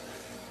time ago.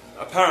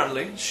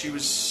 Apparently, she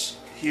was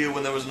here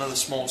when there was another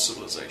small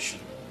civilization,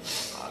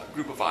 a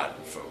group of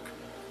island folk.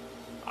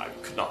 I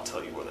could not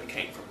tell you where they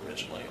came from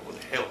originally, or where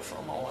they hailed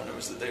from. All I know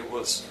is that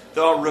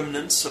there are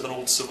remnants of an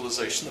old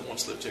civilization that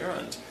once lived here,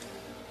 and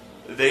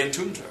they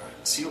entombed her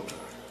and sealed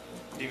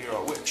her, leaving her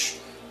a witch.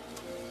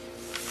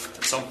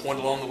 At some point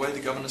along the way, the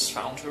governess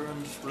found her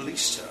and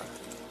released her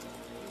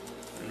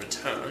in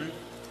return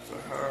for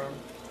her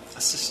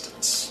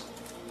assistance.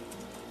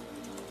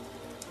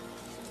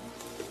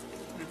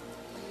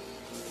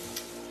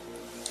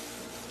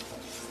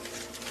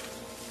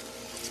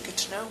 It's good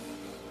to know.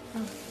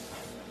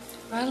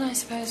 Well, I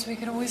suppose we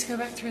could always go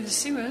back through the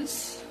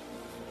sewers.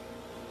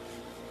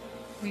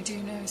 We do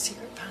know a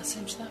secret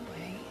passage that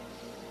way.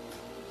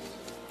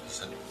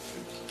 So,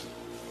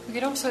 We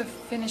could also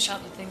finish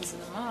out the things in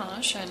the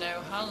marsh. I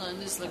know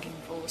Harland is looking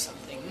for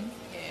something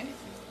here.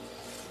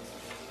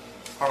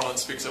 Harlan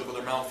speaks up with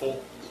her mouth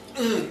full.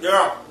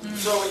 Yeah.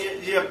 So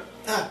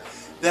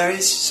there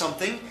is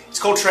something. It's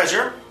called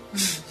treasure.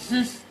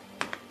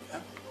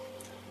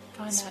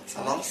 Find that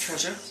for A lot of us.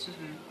 treasure,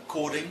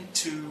 according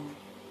to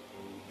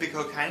Big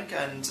Hook Hank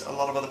and a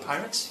lot of other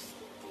pirates.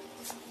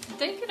 Did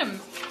they get a...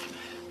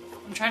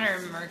 I'm trying to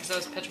remember because I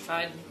was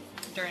petrified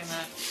during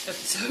that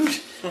episode.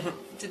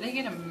 Did they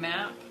get a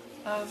map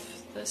of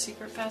the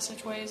secret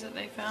passageways that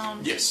they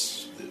found?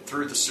 Yes,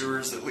 through the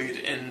sewers that lead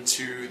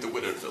into the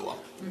widowed villa.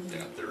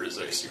 Yeah, there is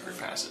a secret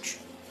passage.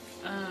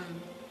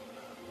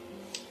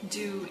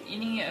 Do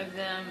any of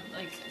them,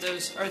 like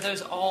those, are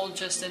those all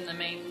just in the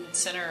main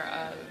center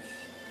of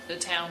the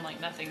town, like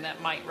nothing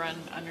that might run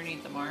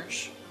underneath the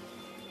marsh?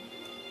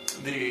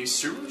 The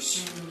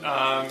sewers?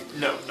 No,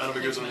 none of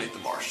it goes underneath the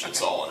marsh.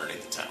 It's all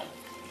underneath the town.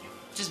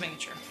 Just making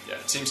sure. Yeah,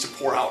 it seems to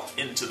pour out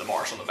into the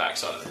marsh on the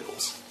backside of the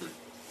hills.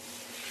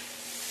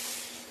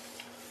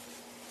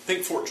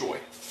 Think Fort Joy.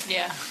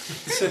 Yeah. I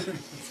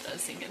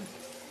was thinking.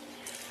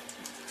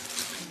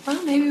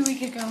 Well, maybe we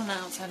could go on the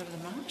outside of the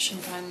marsh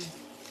and find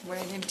where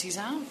it empties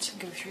out and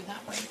go through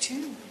that way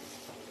too.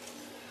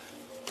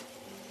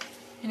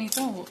 Any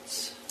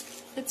thoughts?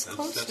 It's that's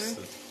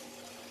closer.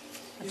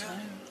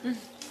 the,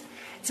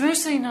 It's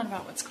mostly not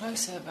about what's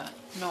closer, but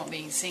not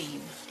being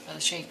seen by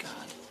the Shade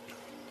God.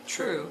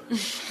 True.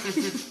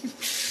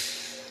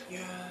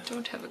 Yeah.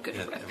 Don't have a good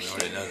yeah, and we reputation.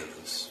 already know that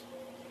there's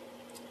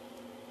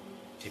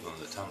people in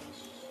the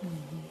tunnels.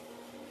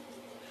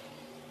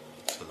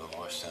 So the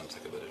marsh sounds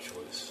like a better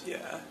choice.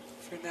 Yeah.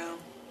 For now.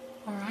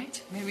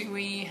 Alright, maybe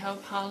we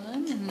help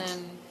Harlan and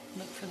then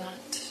look for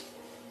that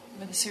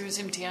where the sewers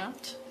empty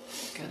out.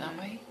 Go that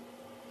way.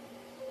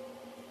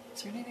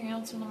 Is there anything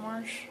else in the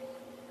marsh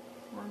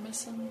we're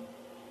missing?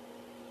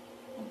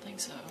 I don't think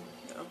so.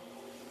 No.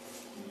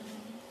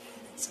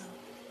 So.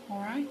 All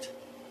right.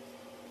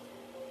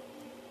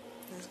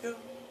 Let's go.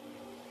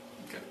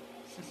 Okay.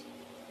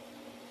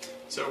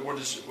 So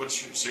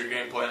so your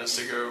game plan is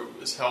to go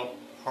is help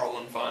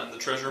Harlan find the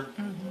treasure?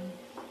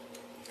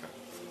 Okay.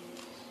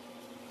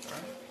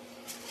 Alright.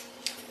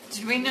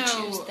 Do we know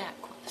Choose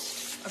that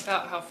quest.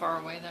 about how far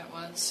away that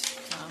was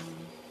from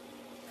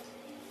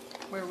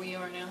where we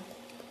are now?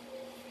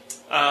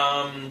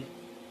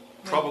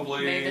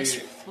 Probably Mavis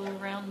flew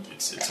around.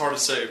 it's hard to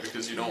say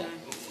because you don't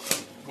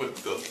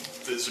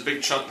there's a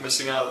big chunk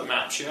missing out of the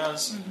map she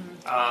has.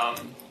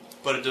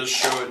 But it does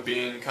show it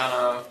being kind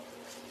of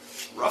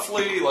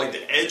roughly like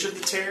the edge of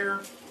the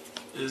tear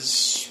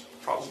is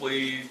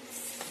probably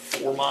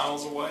 4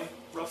 miles away,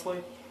 roughly.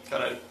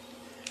 Kind of.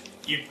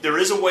 There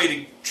is a way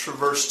to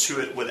traverse to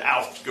it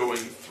without going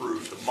through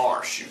the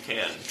marsh. You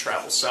can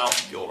travel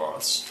south of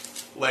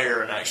Gildarth's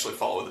lair and actually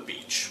follow the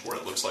beach, where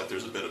it looks like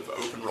there's a bit of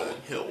open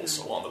rolling hills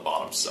along the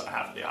bottom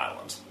half of the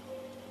island.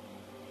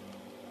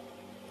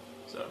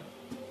 So.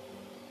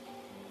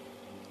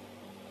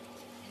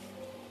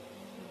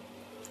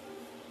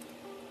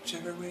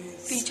 Whichever way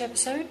is... Beach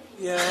episode?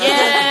 Yeah.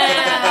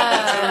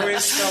 Yeah! Whichever way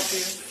is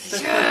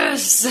stealthier.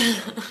 Yes!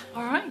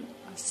 Alright,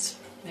 let's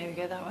maybe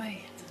go that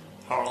way.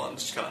 Harlan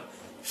just kind of,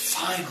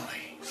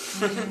 finally!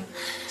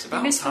 It's You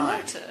about missed the time.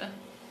 water.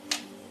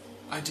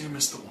 I do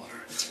miss the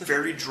water. It's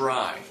very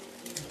dry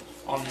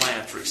on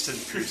land for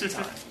extended periods of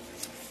time.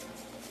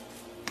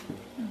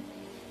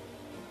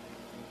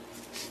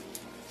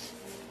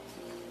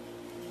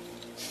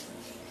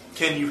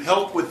 Can you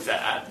help with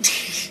that?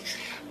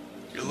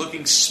 You're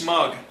looking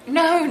smug.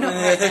 No, not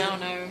right now,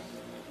 no.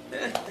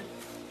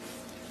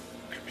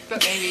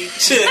 But maybe.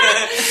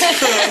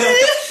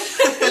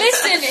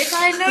 Listen, if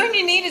I had known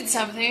you needed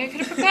something, I could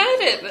have prepared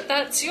it. But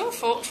that's your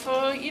fault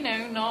for,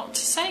 not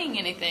saying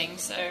anything,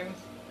 so...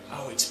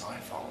 Oh, it's my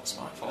fault. It's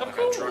my fault. Of I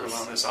got drunk course.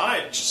 on this.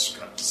 I was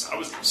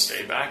going to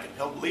stay back and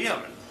help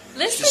Liam. And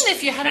Listen, just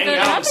if you had a hang good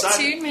out inside.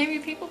 attitude, maybe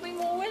people would be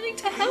more willing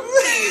to help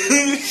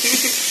you.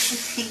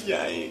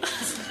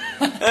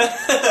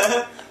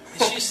 Yikes.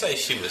 Did she say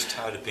she was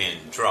tired of being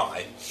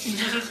dry?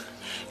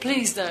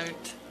 Please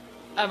don't.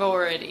 I've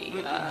already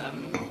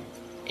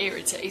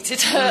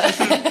irritated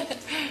her.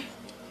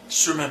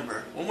 Just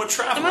remember, when we're I'm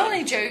traveling,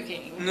 only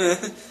joking.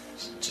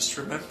 just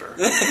remember,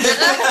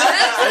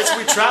 as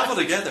we travel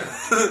together,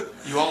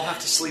 you all have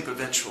to sleep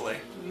eventually.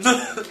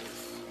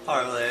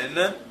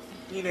 Harlan,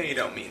 you know you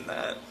don't mean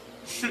that.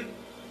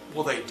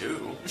 Well, they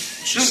do.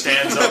 She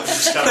stands up and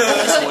just kind of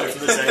walks away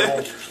from the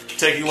table,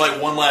 taking like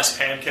one last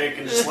pancake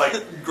and just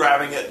like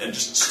grabbing it and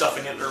just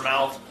stuffing it in her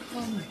mouth.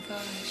 Oh my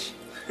gosh.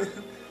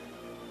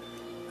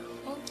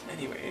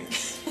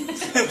 Anyways.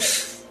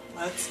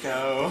 Let's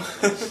go.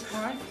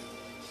 Alright.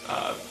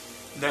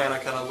 Nana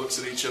kind of looks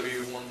at each of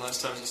you one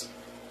last time and says,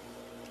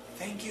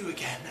 "Thank you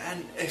again,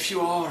 and if you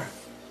are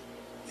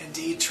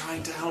indeed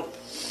trying to help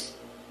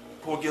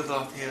poor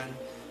Gildarth here and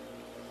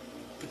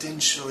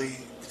potentially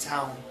the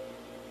town,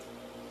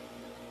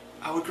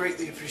 I would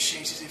greatly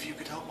appreciate it if you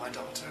could help my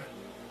daughter.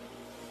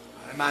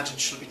 I imagine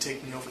she'll be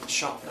taking over the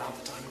shop now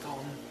that I'm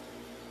gone."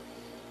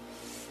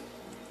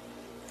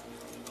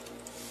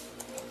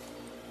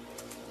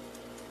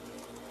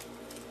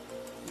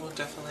 We'll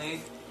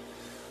definitely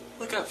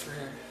look out for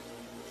her.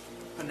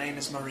 Her name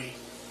is Marie.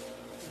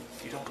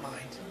 If you don't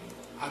mind,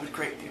 I would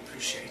greatly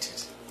appreciate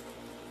it.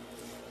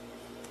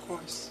 Of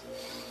course.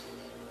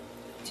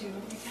 Do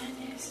what we can,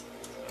 yes.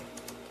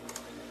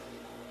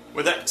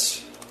 With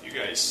that, you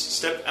guys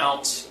step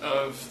out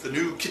of the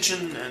new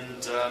kitchen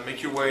and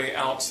make your way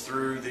out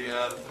through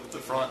the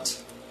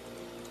front,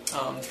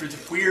 through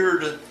the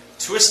weird,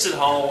 twisted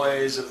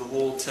hallways of the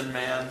little Tin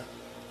Man,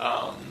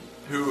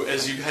 who,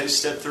 as you guys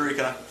step through,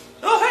 kind of,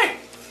 "Oh, hey,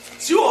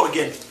 it's you all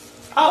again.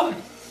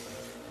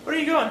 Where are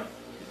you going? Are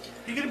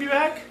you going to be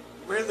back?"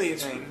 We're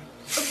leaving.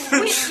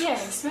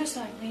 Yes, most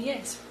likely,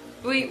 yes.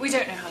 We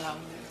don't know how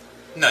long,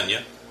 though. None ya.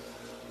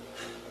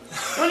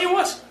 On your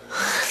what?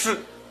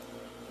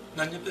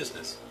 None your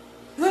business.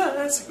 Ah,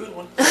 that's a good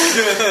one.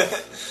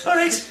 All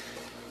right.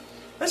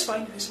 That's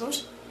fine, I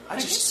suppose. I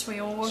guess we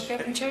all woke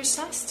up and chose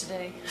Sass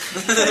today.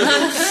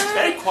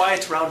 Very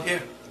quiet around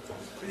here.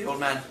 The old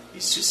man,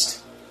 he's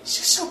just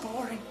so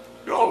boring.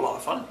 You're all a lot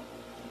of fun.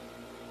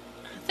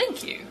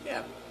 Thank you.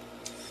 Yeah.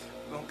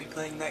 Won't be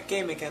playing that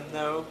game again,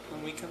 though,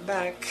 when we come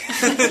back.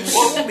 Well, it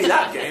won't be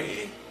that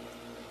game.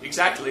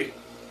 Exactly.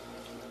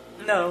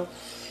 No.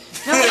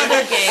 No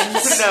other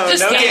games. No,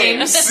 Just no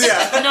games. games.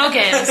 Yeah. No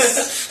games.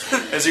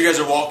 As you guys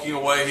are walking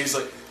away, he's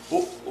like,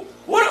 well,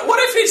 what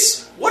if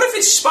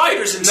it's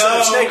spiders instead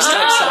of snakes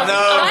next time?"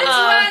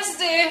 That's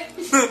Wednesday.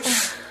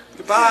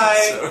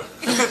 Goodbye.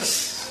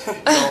 So,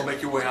 you all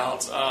make your way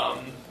out.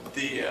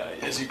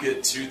 As you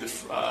get to the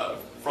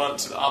front,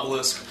 to the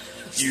obelisk,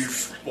 you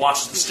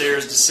watch the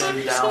stairs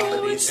descend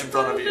down in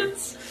front of you.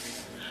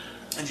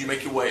 And you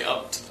make your way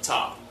up to the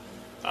top,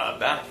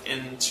 back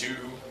into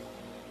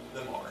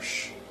the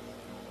marsh.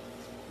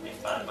 Let me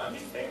find my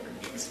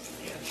favorite music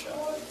again, shall I?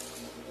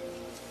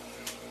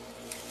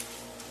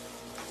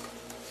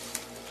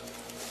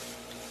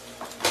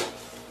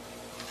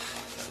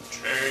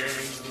 Change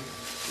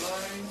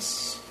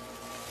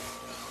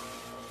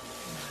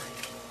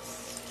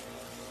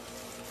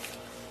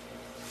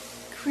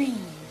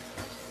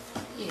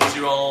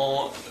you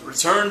all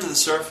return to the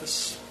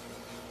surface,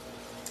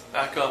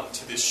 back up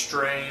to this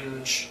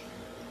strange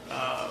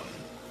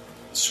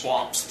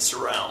swamps that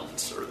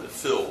surround or that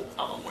fill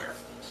Amanware.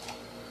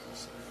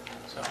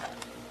 So,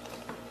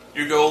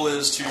 your goal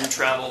is to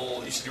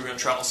travel. You said you were going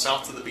to travel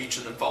south to the beach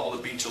and then follow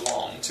the beach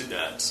along to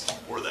that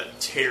where that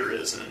tear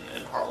is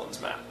in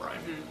Harlan's map, right?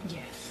 Mm-hmm.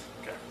 Yeah.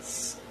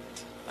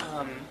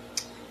 Okay.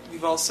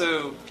 We've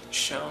also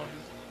shown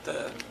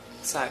the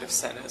side of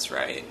Senna's,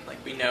 right?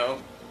 Like we know,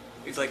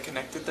 we've like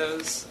connected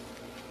those.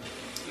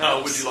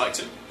 No, would you like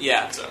to?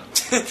 Yeah. So,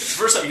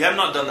 first time, you have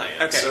not done that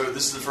yet. Okay. So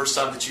this is the first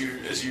time that you,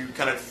 as you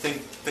kind of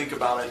think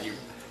about it,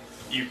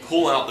 you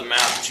pull out the map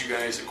that you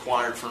guys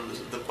acquired from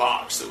the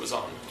box that was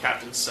on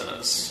Captain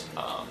Senna's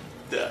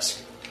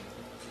desk,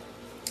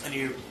 and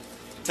you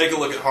take a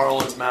look at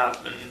Harlan's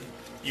map and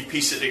you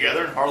piece it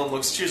together. And Harlan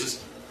looks at you and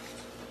says,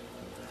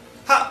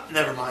 "Ha!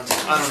 Never mind.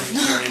 I don't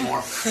even care anymore."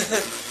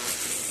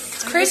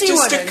 It's crazy It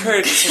just one.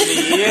 occurred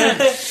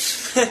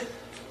to me.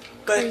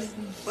 But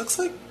looks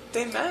like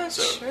they match,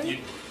 So right? you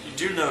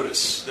do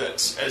notice that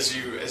as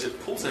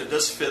it pulls in, it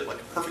does fit like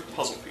a perfect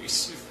puzzle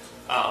piece.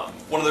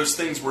 One of those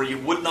things where you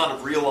would not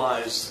have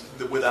realized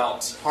that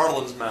without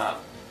Harlan's map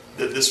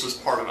that this was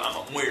part of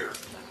Amanware.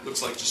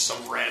 Looks like just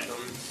some random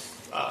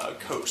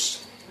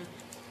coast.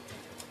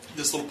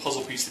 This little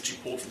puzzle piece that you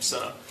pulled from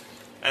Senna.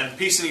 And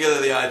piecing together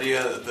the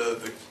idea,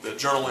 the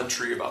journal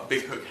entry about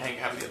Big Hook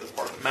having the other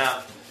part of the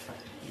map,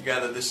 you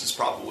gather this is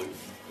probably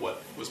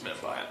what was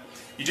meant by it.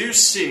 You do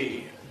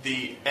see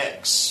the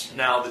X,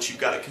 now that you've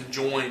got it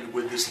conjoined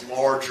with this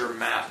larger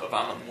map of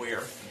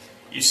Amanware.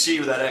 You see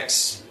that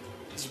X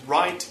is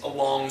right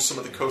along some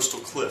of the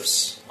coastal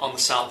cliffs on the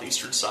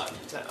southeastern side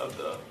of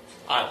the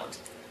island.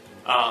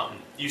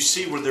 You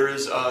see where there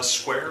is a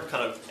square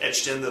kind of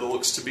etched in that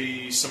looks to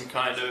be some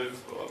kind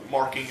of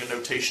marking, a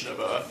notation of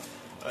a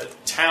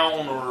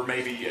town or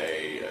maybe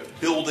a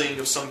building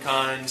of some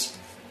kind.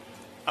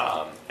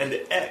 And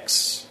the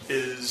X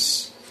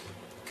is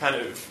kind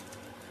of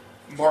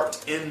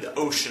marked in the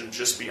ocean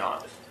just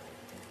beyond it.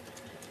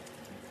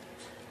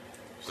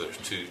 So there's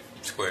two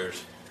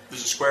squares.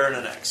 There's a square and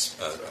an X.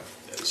 Okay. So,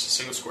 yeah, there's a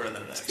single square and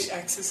then an X. The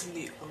X is in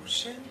the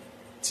ocean?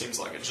 Seems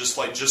like it, just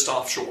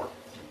offshore.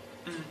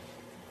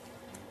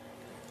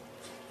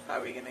 How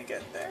are we gonna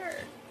get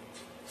there?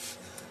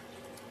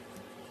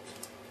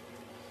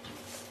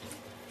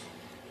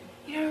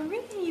 You know, I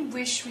really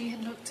wish we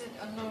had looked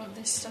at a lot of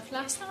this stuff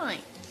last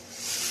night.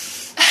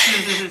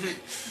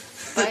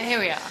 But here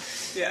we are.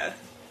 Yeah.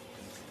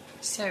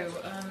 So,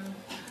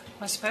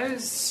 I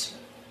suppose,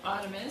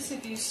 Artemis,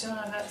 if you still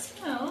have that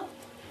spell,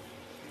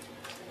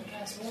 you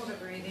cast water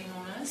breathing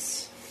on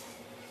us.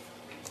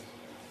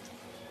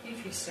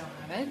 If you still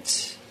have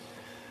it.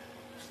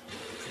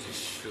 Pretty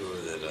sure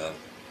that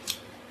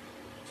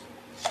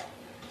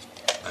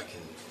I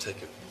can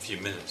take a few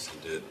minutes to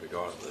do it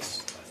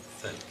regardless, I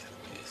think.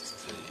 Let me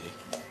see.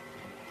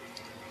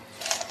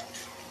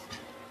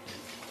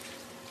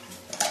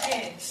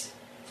 Yes.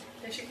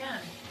 Yes, you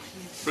can.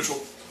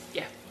 Ritual.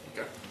 Yeah.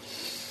 Okay.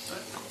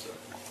 Alright, so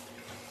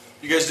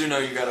you guys do know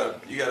you got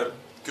a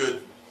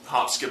good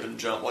hop, skip, and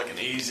jump, like an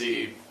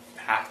easy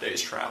half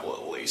day's travel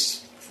at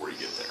least before you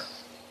get there.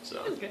 So.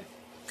 Okay.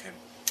 Okay.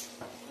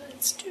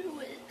 Let's do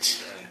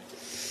it.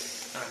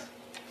 Alright.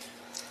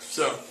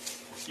 So,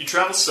 you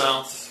travel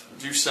south,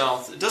 due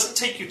south. It doesn't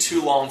take you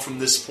too long from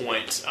this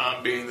point,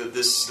 being that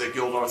the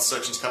Guild North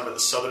section is kind of at the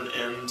southern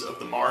end of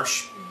the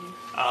marsh.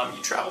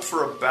 You travel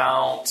for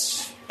about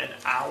an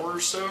hour or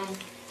so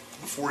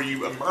before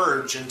you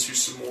emerge into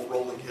some more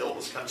rolling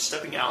hills, kind of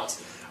stepping out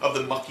of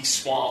the mucky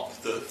swamp,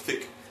 the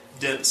thick,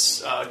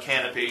 dense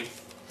canopy.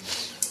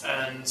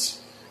 And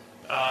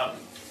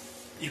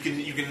you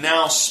can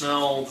now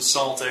smell the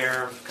salt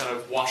air kind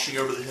of washing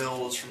over the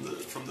hills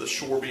from the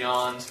shore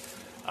beyond.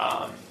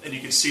 And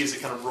you can see as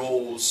it kind of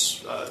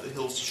rolls, the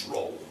hills just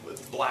roll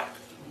with black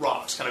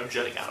rocks kind of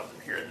jutting out of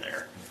them here and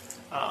there.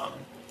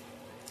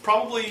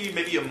 Probably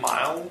maybe a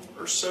mile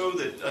or so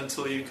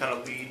until you kind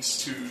of leads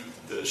to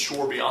the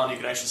shore beyond. You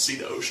can actually see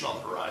the ocean on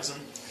the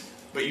horizon.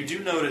 But you do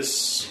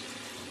notice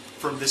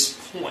from this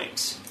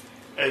point,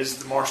 as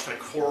the marsh kind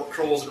of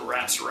curls and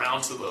wraps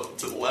around to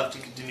the left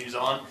and continues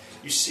on,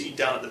 you see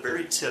down at the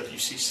very tip, you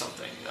see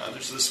something.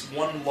 There's this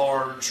one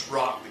large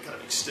rock that kind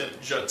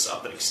of juts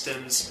up and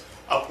extends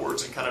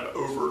upwards and kind of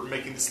over,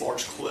 making this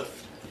large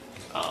cliff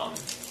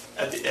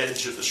at the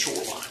edge of the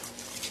shoreline.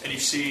 And you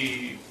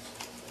see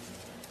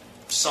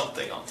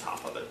something on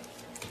top of it.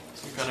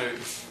 Some kind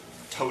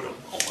of totem,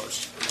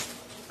 almost.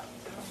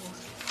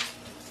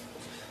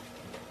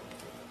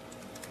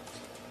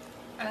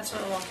 As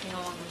we're walking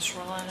along the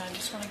shoreline, I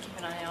just want to keep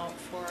an eye out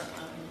for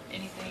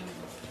anything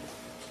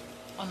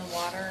on the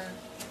water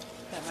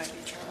that might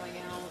be traveling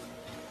out.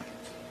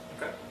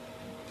 Okay.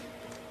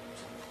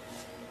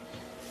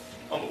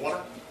 On the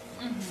water?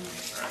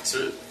 Mm-hmm. Alright,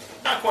 so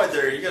not quite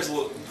there. You guys a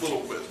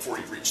little bit before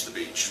you reach the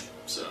beach.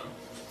 So,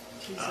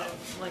 Is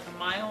it like a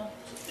mile?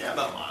 yeah,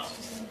 about a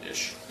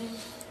mile-ish.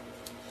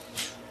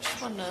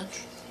 Just wanna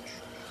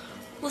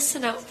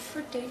listen out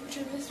for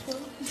danger as well.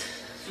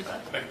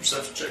 Make a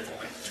perception check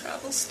for me.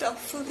 Travel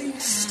stealthily.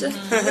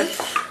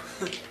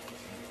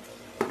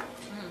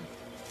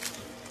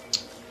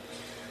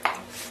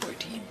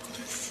 14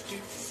 plus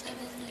 7.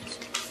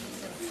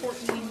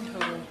 14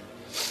 total.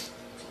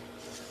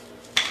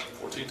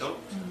 14 total?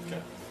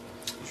 Okay.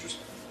 What's yours?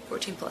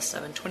 14 plus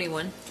 7,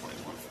 21.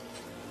 21.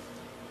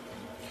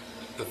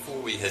 Before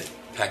we had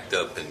packed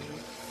up and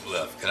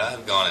left, could I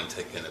have gone and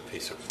taken a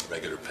piece of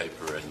regular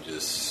paper and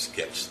just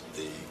sketched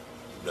the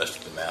rest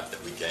of the map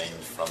that we gained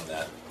from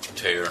that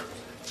tear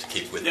to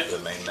keep with Yeah. the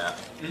main map?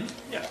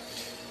 Mm-hmm. Yeah.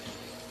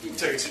 You can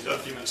take a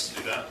few minutes to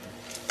do that.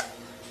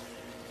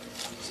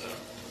 So,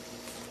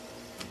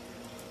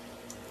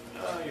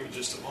 give me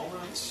just a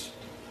moment.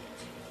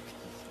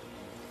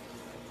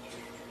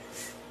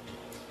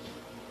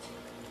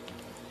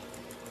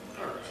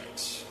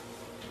 Alright.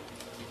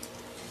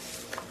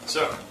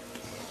 So,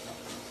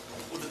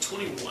 with a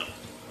 21,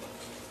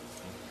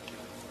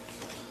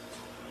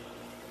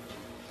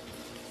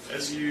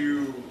 as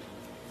you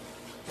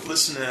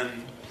listen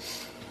in,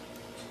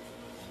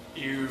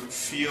 you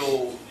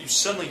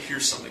suddenly hear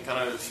something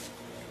kind of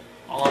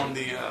on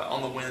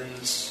the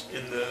winds,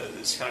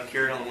 it's kind of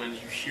carried on the wind.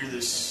 You hear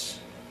this,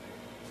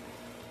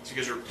 as you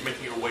guys are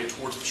making your way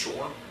towards the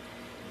shore,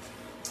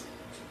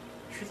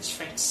 you hear this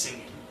faint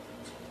singing.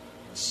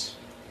 It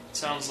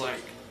sounds like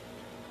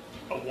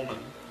a woman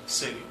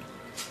singing.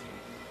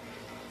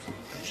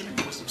 I need you to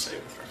make a wisdom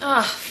save with her.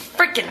 Ah,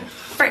 frickin'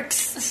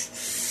 fricks.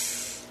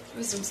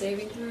 Wisdom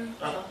saving throw.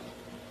 Uh-huh.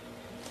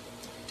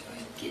 Do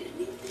I get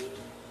anything?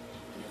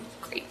 No.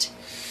 Great.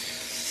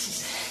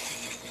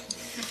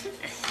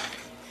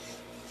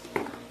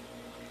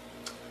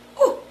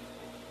 Ooh.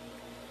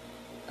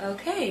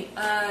 Okay.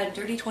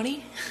 Dirty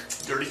 20.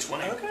 Dirty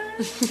 20.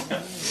 Okay.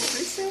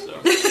 So,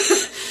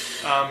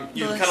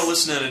 you Nice. kind of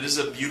listen in. It is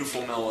a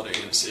beautiful melody.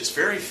 And it's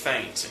very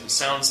faint, and it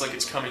sounds like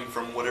it's coming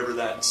from whatever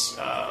that's,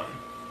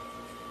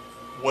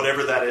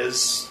 whatever that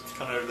is.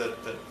 Kind of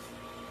that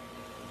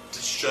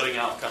just shutting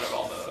out, kind of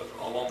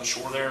along the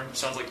shore there. It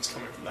sounds like it's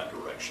coming from that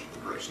direction, the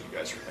direction you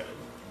guys are headed,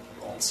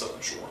 along the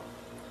southern shore.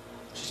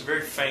 It's just a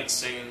very faint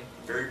singing,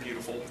 very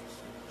beautiful,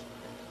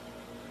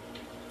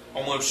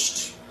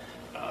 almost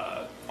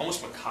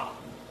macabre,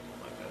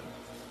 like an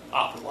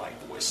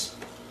opera-like voice.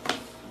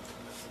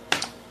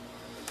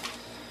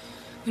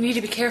 We need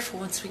to be careful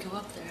once we go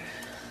up there.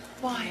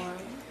 Why?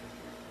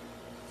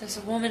 There's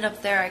a woman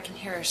up there. I can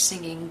hear her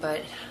singing, but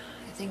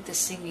I think the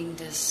singing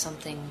does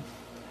something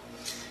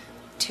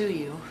to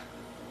you.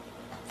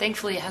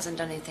 Thankfully, it hasn't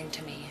done anything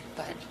to me,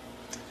 but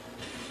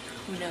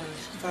who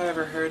knows? Have I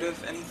ever heard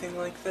of anything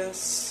like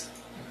this?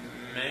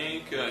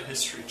 Make a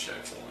history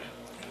check for me.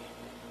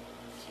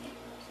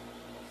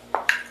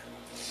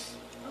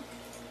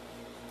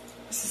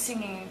 Is the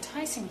singing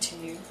enticing to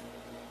you?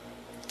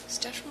 It's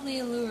definitely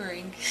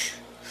alluring.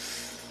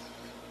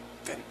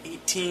 Got an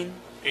 18.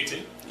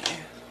 18? Yeah.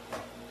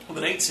 With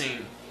an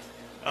 18,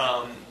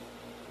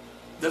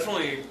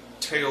 definitely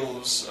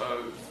tales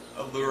of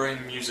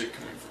alluring music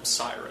coming from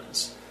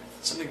sirens.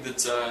 Something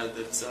that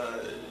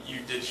you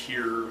did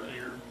hear in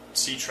your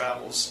sea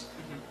travels,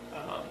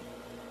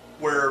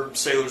 where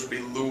sailors would be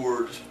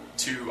lured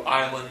to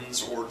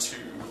islands or to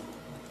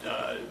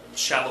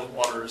shallow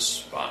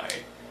waters by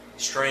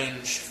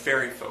strange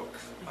fairy folk,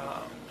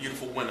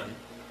 beautiful women,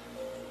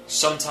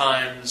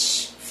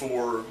 sometimes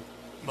for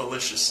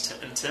malicious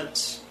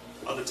intent,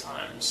 other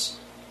times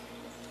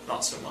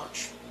not so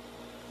much.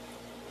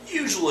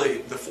 Usually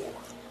the former.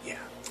 Yeah.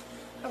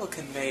 I will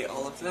convey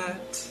all of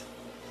that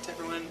to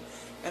everyone.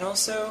 And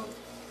also,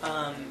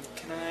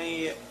 can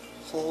I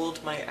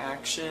hold my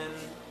action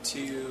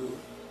to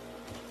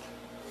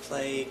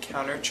play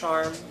counter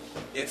charm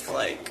if,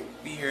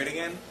 we hear it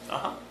again?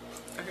 Uh-huh.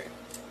 Okay.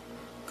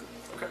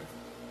 Okay.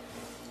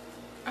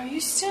 Are you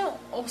still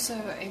also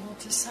able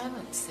to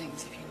silence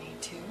things if you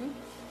need to?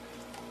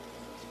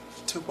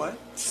 To what?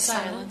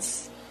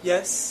 Silence.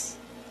 Yes,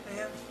 I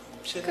am.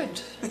 Should Good.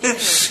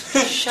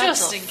 Shut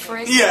Just the in case.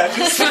 frick. Yeah,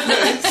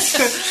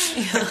 just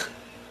in case.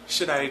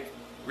 Should I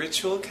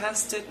ritual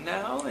cast it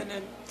now in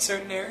a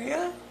certain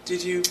area?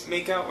 Did you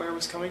make out where it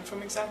was coming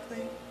from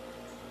exactly?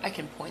 I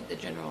can point the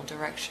general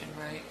direction,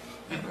 right?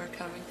 Where we're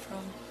coming from.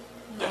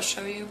 And Yeah. I'll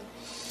show you.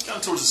 Kind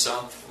of towards the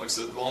south, like I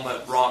said, along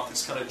that rock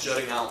that's kind of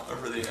jutting out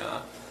over the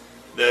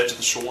edge of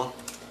the shore.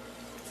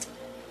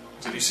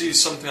 So you see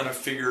some kind of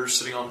figure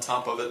sitting on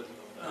top of it.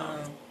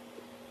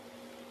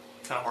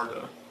 Kind of hard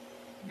to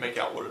make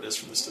out what it is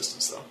from this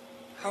distance, though.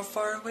 How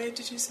far away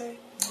did you say?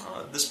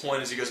 At this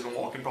point, as you guys have been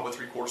walking, probably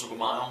 3/4 of a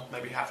mile,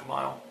 maybe half a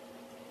mile.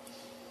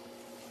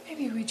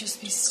 Maybe we just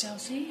be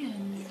stealthy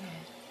and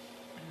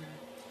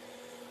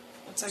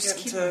Once I Just get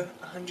keep into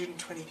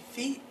 120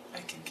 feet, I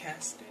can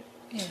cast it.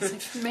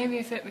 yes, maybe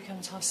if it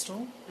becomes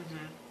hostile.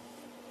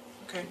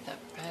 Okay. That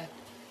bad.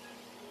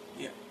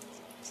 Yeah.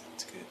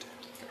 Sounds good.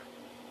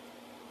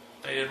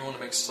 I need everyone to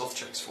make stealth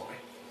checks for me.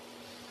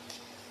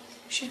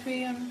 Should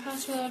we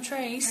pass without a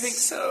trace? I think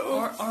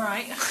so. All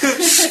right. My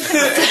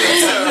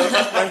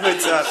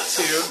hood's up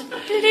too.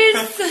 It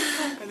is.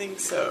 I think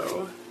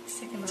so.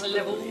 Second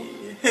level.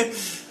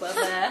 Love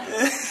that.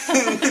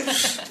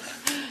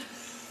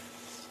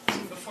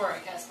 Before I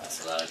cast Pass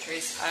Without a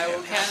Trace, I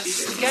will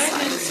cast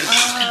Guidance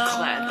I'm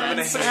glad I'm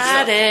that's gonna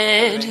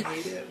added. I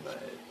hate it,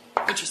 but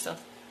What's your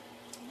stealth?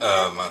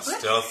 My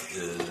stealth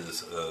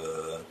is, I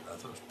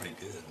thought it was pretty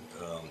good.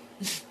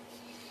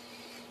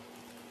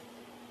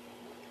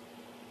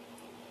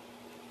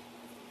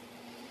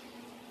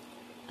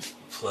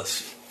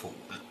 +4.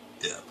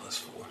 Yeah,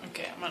 +4.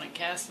 Okay, I'm gonna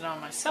cast it on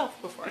myself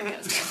before I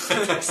cast Pass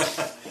Without a Trace.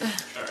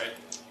 All right.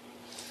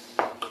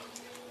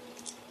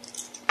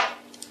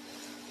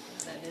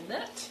 And I did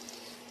that.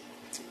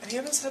 do any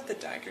of us have the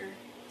dagger?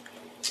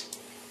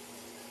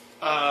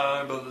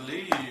 I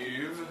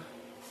believe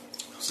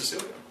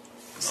Cecilia,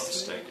 if I'm not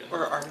mistaken.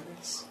 Or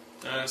Artemis?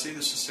 It's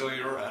either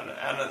Cecilia or Anna.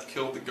 Anna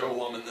killed the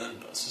golem, and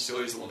then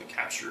Cecilia's the one that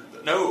captured.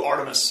 No,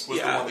 Artemis was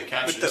the Yeah, one that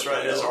captured. with That's the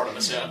right. It is oil.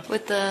 Artemis. Yeah.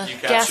 With the You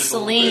captured the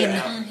gasoline.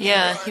 little-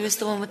 Yeah, he was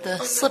the one with the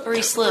slippery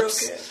That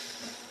slips. broke it.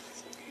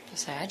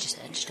 Sorry, I just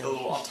edged The him.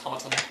 little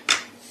automaton.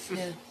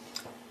 Yeah.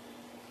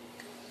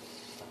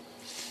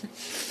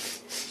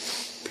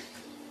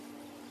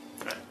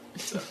 Right.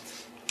 So,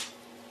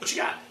 what you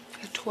got?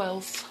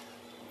 12.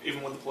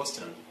 Even with the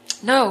 +10.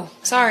 No,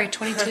 sorry,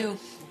 22.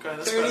 Okay,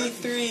 that's better.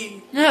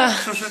 33. Yeah.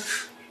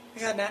 I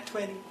got nat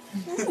 20.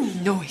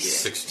 Nice.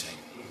 16.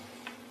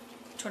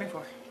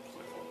 24.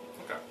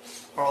 Okay.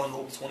 Harlan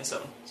rolled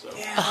 27. So.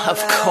 Yeah, Of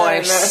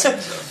course.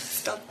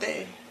 Stop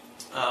there.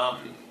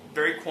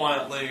 Very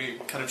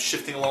quietly, kind of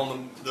shifting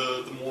along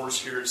the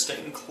moors here,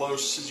 staying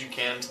close as you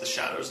can to the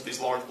shadows of these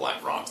large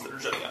black rocks that are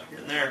jutting out here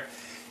and there.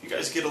 You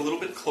guys get a little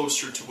bit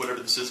closer to whatever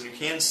this is, and you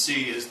can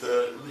see as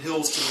the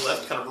hills to the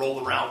left kind of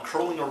roll around,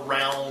 curling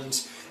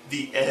around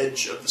the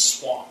edge of the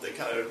swamp that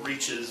kind of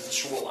reaches the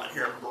shoreline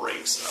here and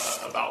breaks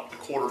about a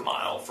quarter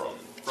mile from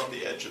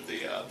the edge of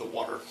the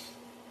water.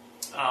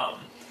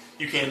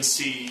 You can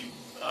see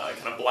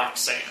kind of black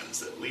sands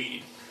that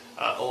lead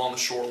along the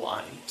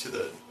shoreline to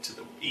the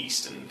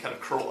east and kind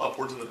of curl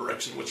upwards in the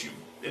direction in which you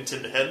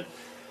intend to head.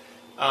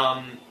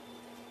 And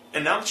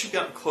now that you've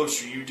gotten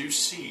closer, you do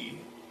see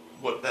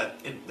what that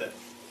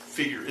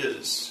figure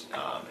is.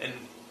 And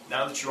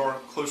now that you are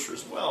closer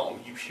as well,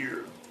 you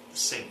hear the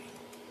singing.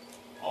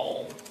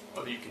 All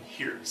of you can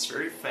hear it. It's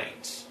very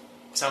faint.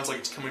 It sounds like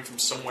it's coming from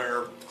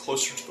somewhere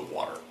closer to the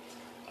water.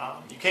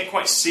 You can't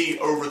quite see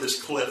over this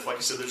cliff. Like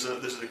I said, there's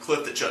a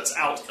cliff that juts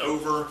out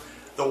over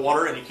the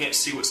water, and you can't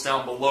see what's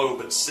down below.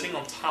 But sitting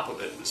on top of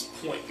it, this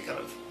point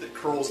that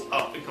curls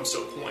up and comes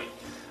to a point,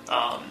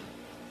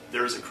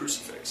 there is a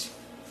crucifix,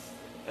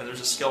 and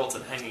there's a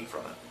skeleton hanging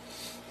from it.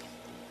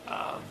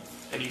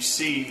 And you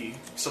see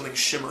something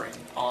shimmering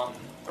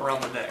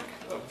around the neck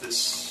of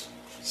this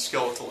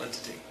skeletal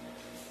entity.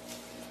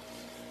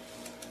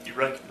 You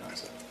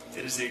recognize it.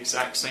 It is the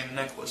exact same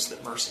necklace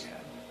that Mercy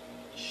had.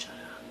 Shut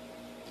up.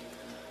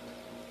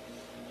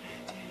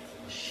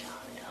 Shut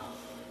up.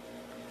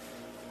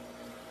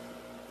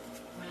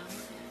 Well,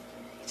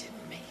 he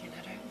didn't make it,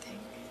 I don't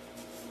think.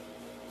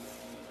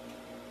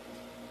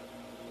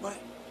 What?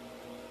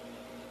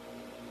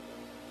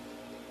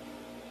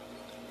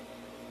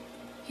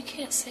 You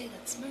can't say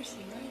that's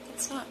Mercy, right?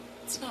 It's not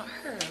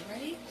her,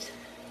 right?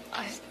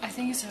 I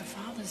think it's her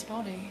father's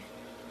body.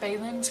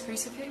 Balin's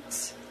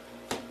crucifix.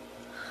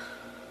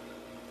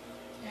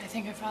 Yeah, I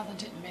think her father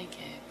didn't make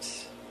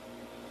it.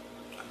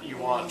 You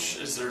watch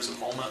as there's a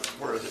moment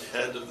where the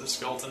head of the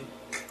skeleton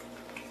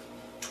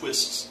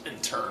twists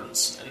and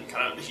turns, and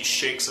kind of he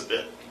shakes a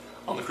bit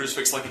on the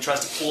crucifix, like he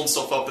tries to pull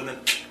himself up, and then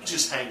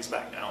just hangs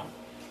back down.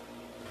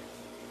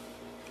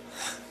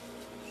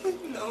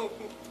 No.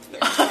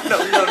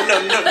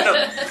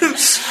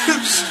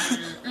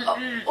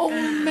 Oh,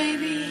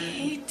 maybe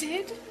he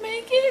did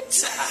make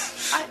it?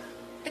 I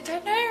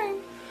don't know.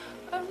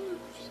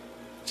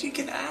 You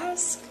can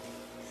ask.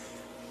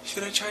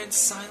 Should I try and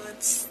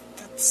silence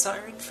that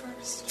siren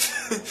first?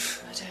 I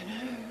don't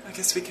know. I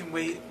guess we can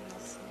wait until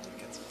someone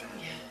gets back.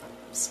 Yeah. I'm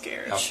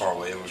scared. How far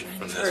away are we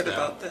from I've this heard now?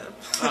 about them.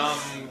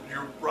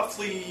 You're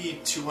roughly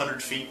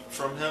 200 feet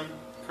from him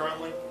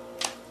currently.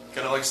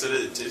 Kind of like I said,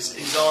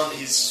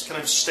 he's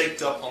kind of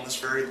staked up on this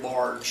very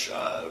large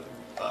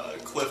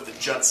cliff that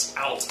juts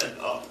out and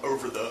up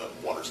over the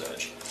water's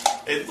edge.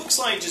 It looks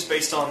like, just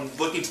based on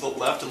looking to the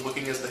left and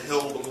looking as the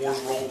moors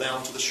roll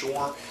down to the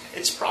shore,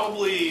 it's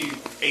probably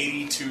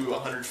 80 to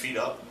 100 feet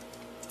up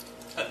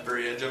at the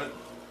very edge of it.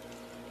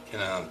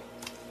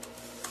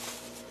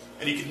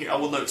 And you can hear, I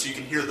will note, so you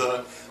can hear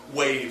the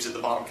waves at the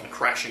bottom kind of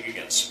crashing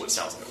against what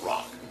sounds like a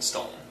rock and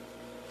stone.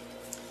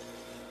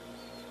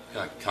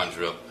 Can I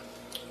conjure up,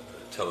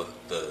 tell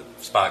the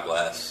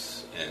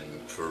spyglass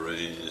and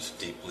peruse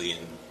deeply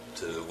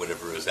into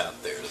whatever is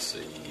out there to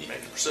see?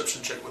 Make a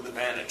perception check with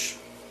advantage.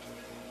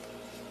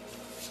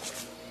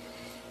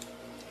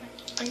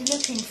 Are you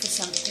looking for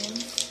something?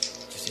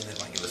 Just see if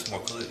they might give us more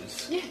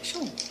clues. Yeah,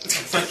 sure.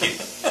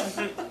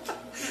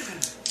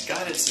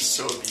 Guidance is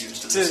so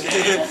abused in this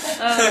game.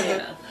 Oh,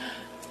 yeah.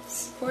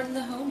 Supporting the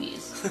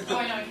homies. Oh, no,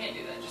 I can't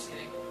do that. Just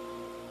kidding.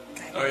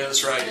 Oh yeah,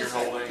 that's right. You're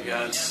holding.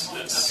 Yeah, it's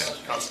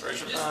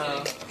concentration.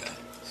 Okay.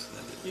 So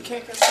that You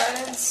can't get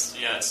science?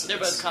 Yeah, They're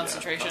both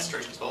concentration.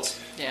 concentration spells.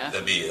 Yeah.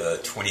 That'd be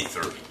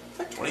 23.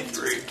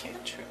 23.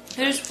 Cantrip.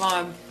 Here's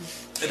one.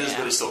 It is, Yeah.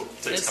 but it still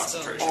takes It's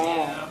still- concentration. Oh.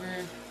 Yeah.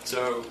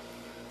 So,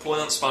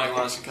 pulling out the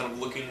spyglass and kind of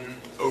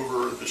looking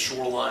over the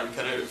shoreline,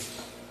 kind of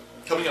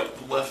coming up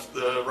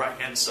the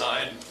right-hand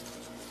side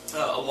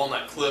along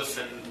that cliff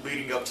and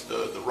leading up to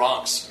the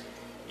rocks,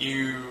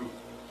 you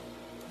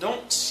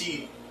don't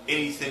see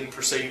anything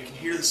per se. You can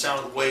hear the sound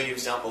of the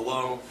waves down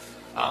below.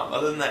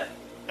 Other than that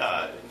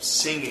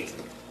singing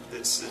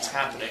that's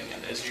happening,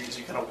 and as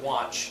you kind of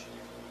watch,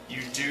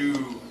 you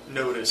do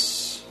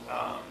notice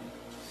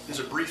there's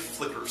a brief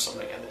flicker of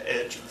something at the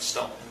edge of the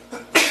stone.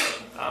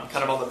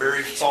 Kind of on the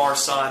very far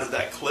side of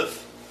that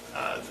cliff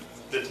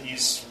that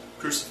he's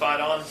crucified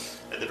on,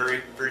 at the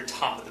very, very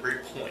top, at the very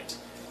point,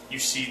 you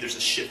see there's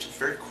a shift. It's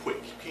very quick.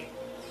 You can't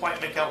quite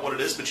make out what it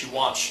is, but you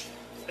watch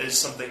as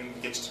something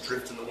begins to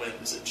drift in the wind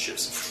as it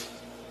shifts.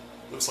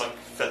 Looks like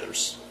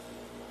feathers.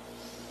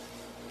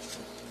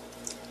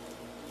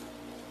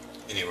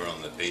 Anywhere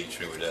on the beach,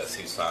 we would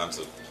see signs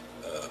of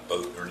a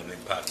boat or anything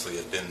possibly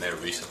had been there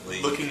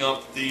recently. Looking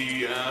up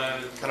the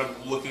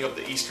looking up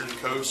the eastern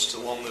coast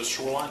along the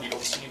shoreline, you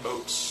don't see any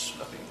boats.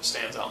 Nothing that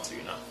stands out to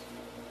you now.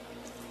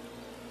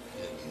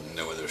 And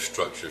no other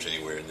structures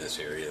anywhere in this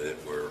area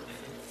that were,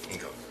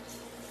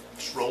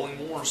 Just rolling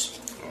moors.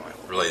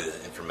 relay the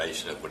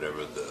information of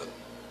whatever the,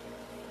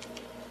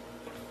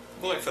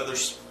 Like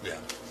feathers. yeah.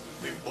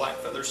 Maybe black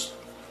feathers.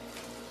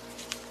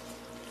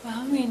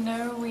 Well, we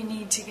know we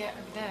need to get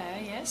up there,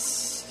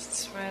 yes.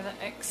 It's where the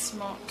X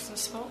marks the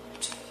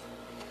spot.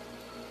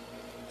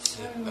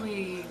 So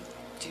we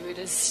do it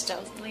as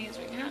stealthily as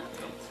we can.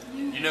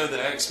 You know that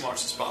X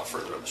marks the spot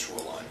further up the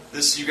shoreline.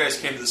 You guys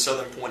came to the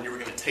southern point. You were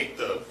going to take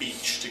the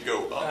beach to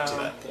go up to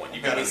that point.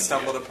 You and we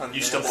stumbled upon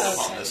You this. stumbled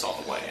upon Okay. this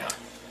on the way. Yeah.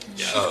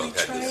 Yeah. Oh, We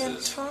okay, try and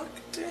this is... talk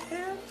to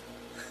him?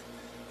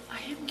 I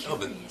am Oh,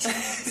 but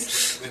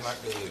curious. we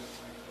might be able to...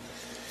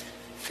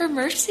 For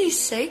mercy's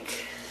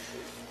sake.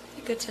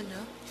 Be good to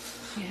know.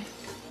 Yeah.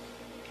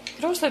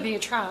 Could also be a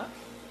trap.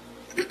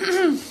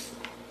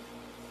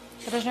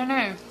 But I don't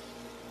know.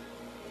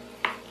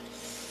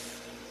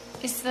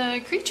 Is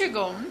the creature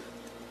gone?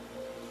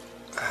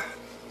 I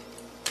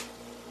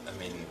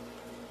mean,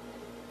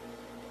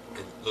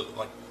 it looked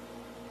like...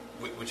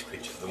 Which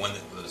creature? The one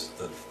that was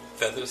the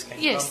feathers came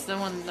Yes, from? the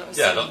one that was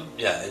Yeah,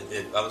 seen.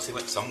 it obviously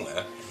went somewhere.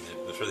 And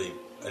it was really...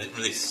 I didn't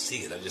really see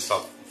it. I just saw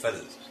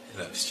feathers,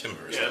 shimmer.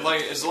 or Yeah,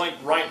 something. it's like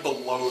right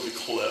below the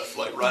cliff,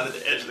 like right at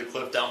the edge of the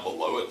cliff, down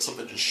below it.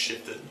 Something just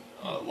shifted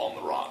along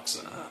the rocks,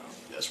 and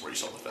that's where you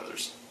saw the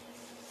feathers,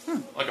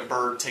 like a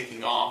bird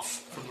taking off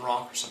from the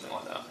rock or something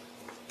like that.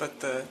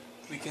 But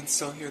we can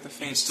still hear the You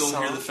faint can still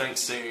song. hear the faint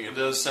singing. It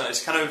does sound.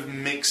 It's kind of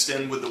mixed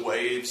in with the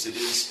waves. It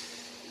is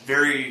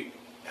very.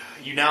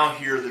 You now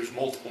hear there's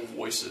multiple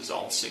voices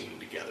all singing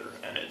together,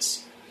 and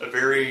it's a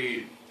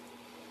very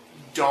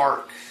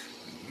dark,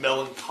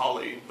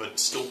 melancholy, but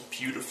still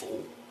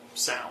beautiful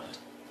sound.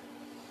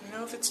 I don't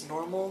know if it's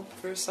normal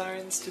for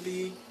sirens to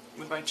be,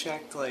 with my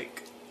check,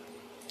 like,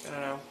 I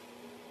don't know,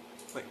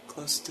 like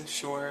close to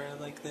shore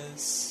like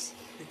this,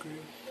 the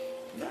group.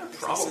 Yeah, This is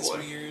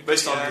probably. weird.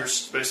 Based on Yeah.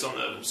 based on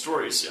the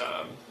stories,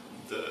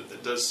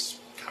 that does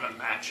kind of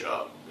match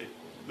up.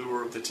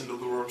 They tend to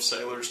lure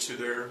sailors to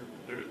their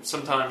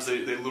sometimes they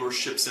lure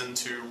ships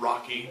into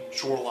rocky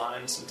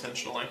shorelines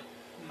intentionally.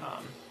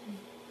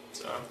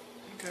 So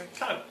Okay.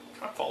 kind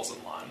of falls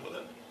in line with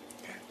it.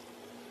 Okay.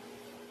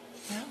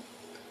 Well,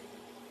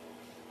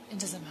 it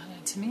doesn't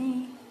matter to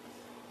me.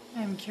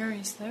 I'm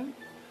curious though.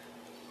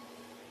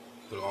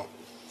 But all...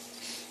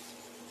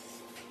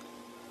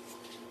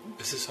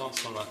 Is this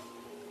also not...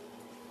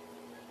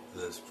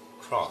 The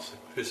cross, the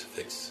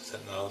crucifix, is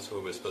that not also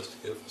where we're supposed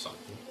to go for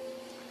something?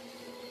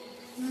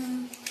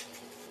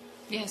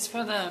 Yes,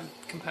 for the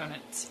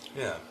components.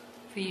 Yeah.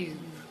 For you.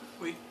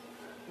 Wait,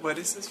 what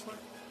is this for?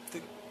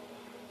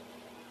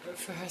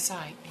 For her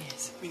sight,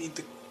 yes. We need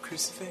the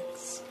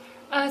crucifix?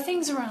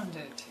 Things around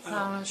it.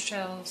 Flowers,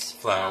 shells,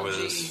 Flowers,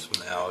 algae.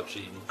 some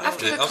algae.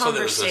 After the Also,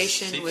 there was a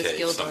conversation sea with cave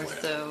Gildarth, somewhere.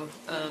 though,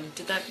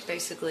 did that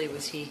basically,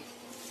 was he...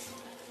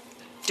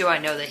 Do I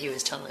know that he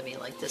was telling me,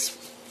 like, this,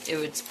 it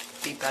would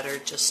be better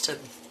just to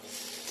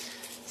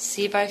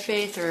see by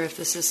faith, or if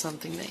this is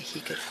something that he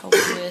could help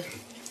with?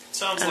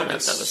 Sounds I don't like know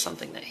if that was it's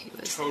something that he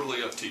was...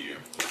 totally up to you,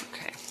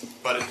 Okay.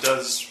 but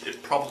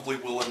it probably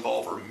will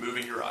involve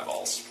removing your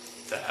eyeballs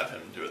to have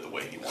him do it the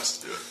way he wants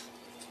to do it.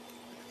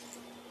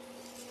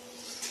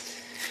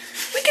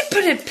 We could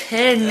put a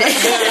pin.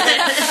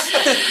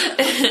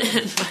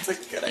 That's a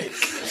good idea.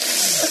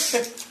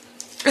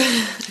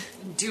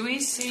 Do we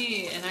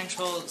see an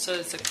actual... So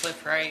it's a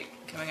cliff, right?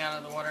 Coming out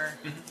of the water.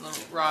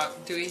 Little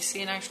rock. Do we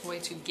see an actual way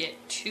to get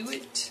to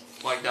it?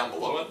 Like down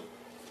below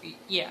it.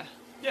 Yeah.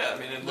 Yeah, I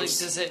mean, it Like, looks...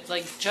 does it,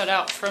 like, jut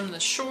out from the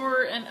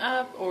shore and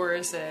up? Or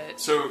is it...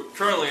 So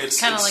currently, it's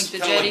Kinda it's like the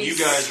kinda jetties.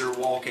 you guys are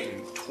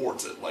walking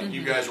towards it. Like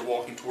you guys are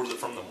walking towards it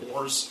from the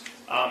moors,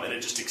 and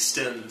it just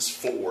extends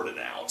forward and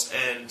out.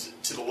 And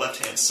to the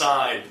left-hand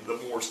side, the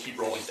moors keep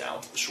rolling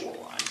down to the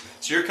shoreline.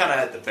 So you're kind of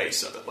at the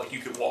base of it. Like you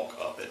could walk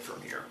up it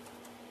from here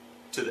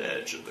to the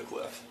edge of the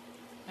cliff.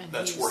 And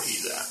That's where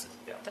he's at.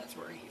 Yeah. That's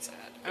where he's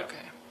at. Okay.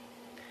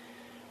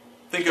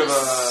 Think of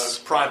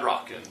Pride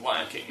Rock and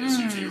Lion King as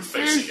if you were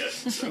facing it.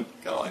 So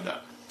kind of like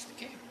that.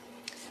 Okay.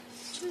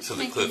 So the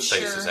Making cliff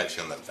face sure. is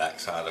actually on the back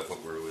side of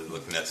what we're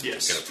looking at, so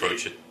Yes. we can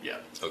approach it. Yeah.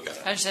 Okay.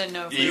 I just didn't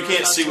know if Yeah, we you were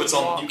can't about see to what's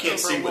on. walk You can't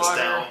over see what's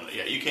water. down.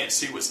 Yeah, you can't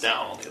see what's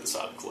down on the other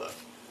side of the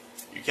cliff.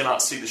 You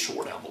cannot see the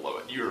shore down below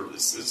it. You're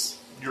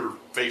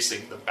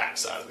facing the back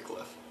side of the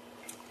cliff,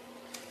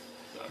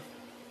 so,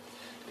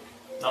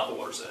 not the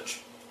water's edge.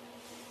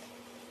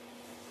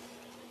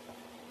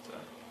 So,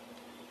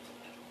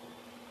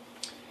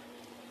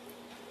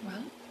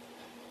 Well,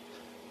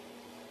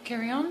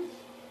 carry on,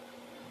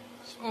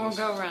 or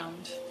go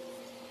around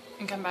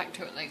and come back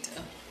to it later.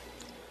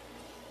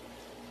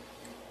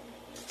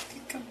 We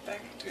can come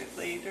back to it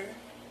later.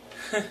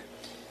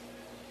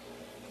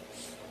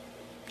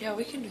 Yeah,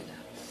 we can do that.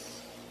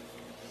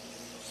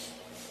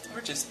 Or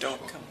just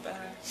don't come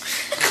back.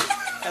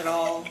 At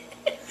all.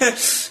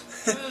 This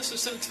is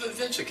some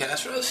adventure,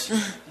 Castros.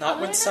 Not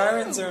when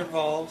sirens are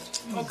involved.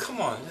 Oh, come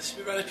on. This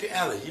would be right up your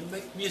alley. You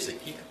make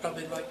music. You could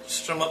probably,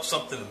 strum up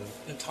something and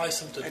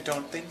entice them to... I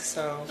don't think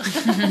so.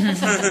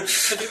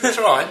 Could you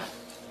try?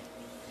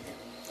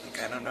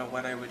 Like, I don't know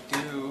what I would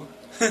do.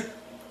 I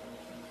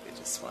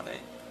just want to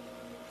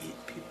eat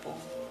people.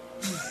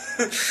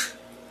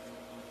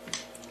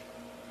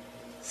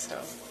 So,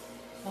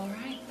 All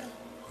right.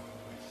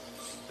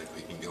 I think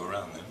we can go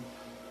around then.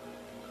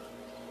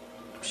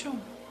 Sure.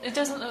 It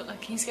doesn't look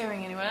like he's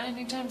going anywhere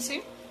anytime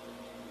soon.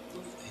 He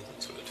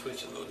did sort of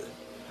twitch a little bit.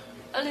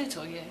 A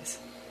little, yes.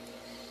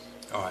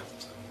 Alright,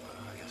 so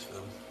I guess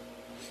we'll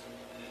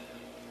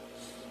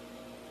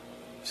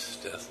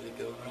stealthily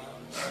go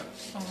around.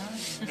 All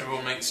right.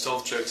 everyone make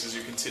stealth checks as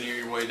you continue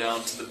your way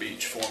down to the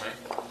beach for me.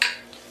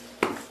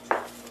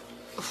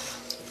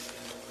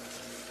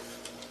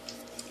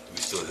 We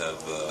still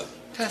have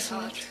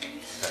Personal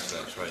trace. Pass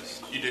that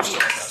trace. You do still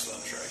have pass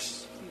on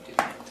trace. you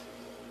do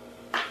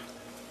it.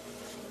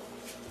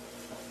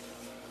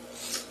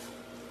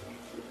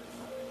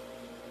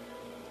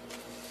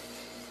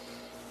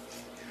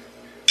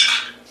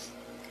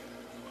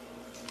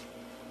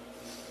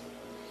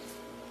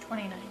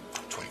 $29.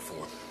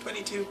 24.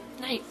 22.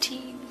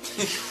 19.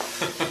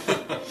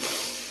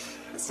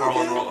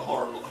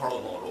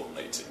 Harlan rolled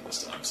an 18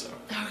 this time, so.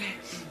 Okay.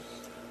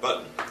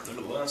 But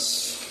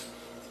nevertheless,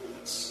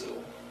 it's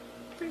still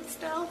Pretty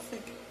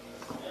stealthy.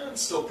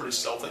 it's still pretty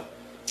stealthy.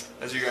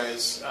 As you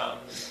guys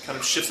kind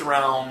of shift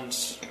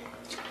around,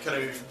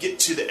 kind of get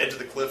to the edge of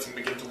the cliff and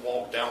begin to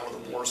walk down where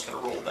the moors kind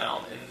of roll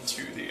down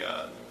into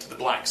the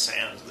black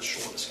sand of the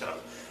shore, this kind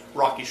of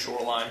rocky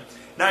shoreline.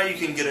 Now you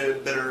can get a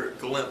better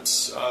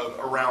glimpse of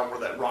around where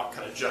that rock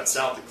kind of juts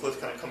out. The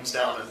cliff kind of comes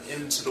down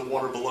and into the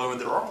water below, and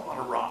there are a lot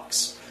of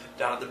rocks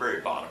down at the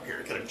very bottom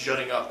here, kind of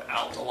jutting up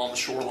out along the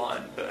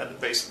shoreline at the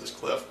base of this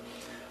cliff.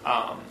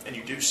 And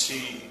you do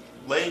see,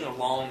 laying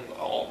along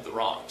all of the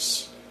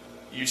rocks,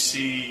 you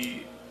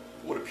see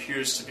what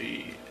appears to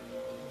be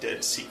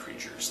dead sea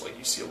creatures. Like,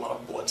 you see a lot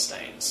of blood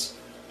stains.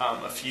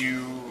 A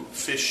few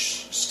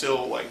fish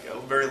still, like a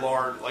very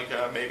large,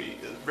 maybe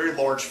a very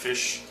large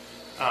fish,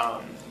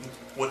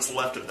 what's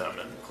left of them,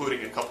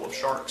 including a couple of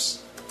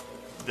sharks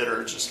that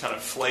are just kind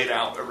of flayed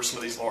out over some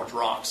of these large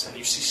rocks. And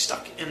you see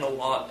stuck in a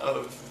lot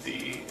of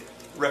the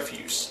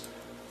refuse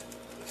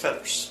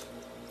feathers,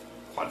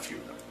 quite a few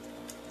of them.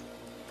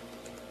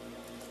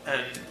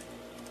 And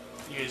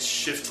you just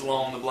shift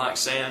along the black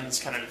sands,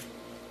 kind of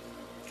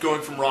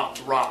going from rock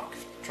to rock,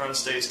 trying to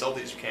stay as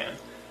stealthy as you can.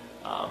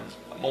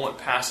 A moment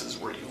passes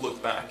where you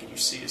look back and you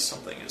see as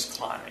something is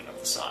climbing up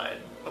the side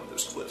of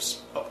those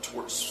cliffs up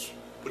towards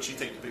what you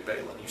think to be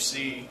Balin. You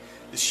see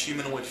this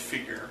humanoid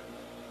figure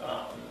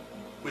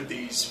with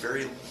these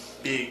very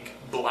big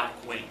black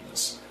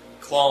wings,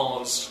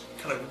 claws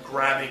kind of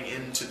grabbing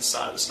into the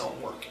side of the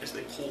stonework as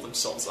they pull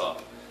themselves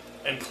up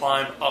and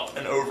climb up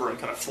and over and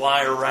kind of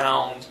fly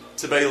around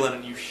to Balin,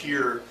 and you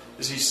hear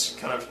as he's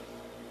kind of,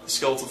 the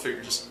skeletal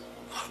figure just,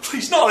 "Oh,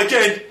 please not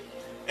again!"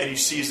 And you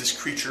see as this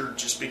creature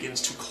just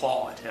begins to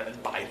claw at him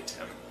and bite at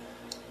him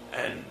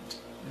and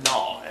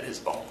gnaw at his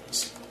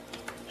bones.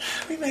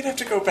 We might have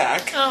to go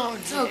back. Oh,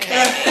 it's okay.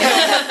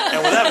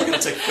 And with that, we're going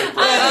to take a quick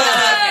break.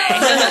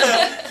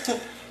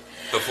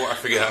 Before I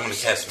forget, I'm going to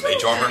cast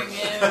Mage Armor.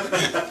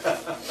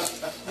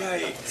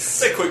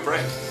 Yikes. Take a quick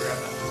break. We're right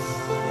back.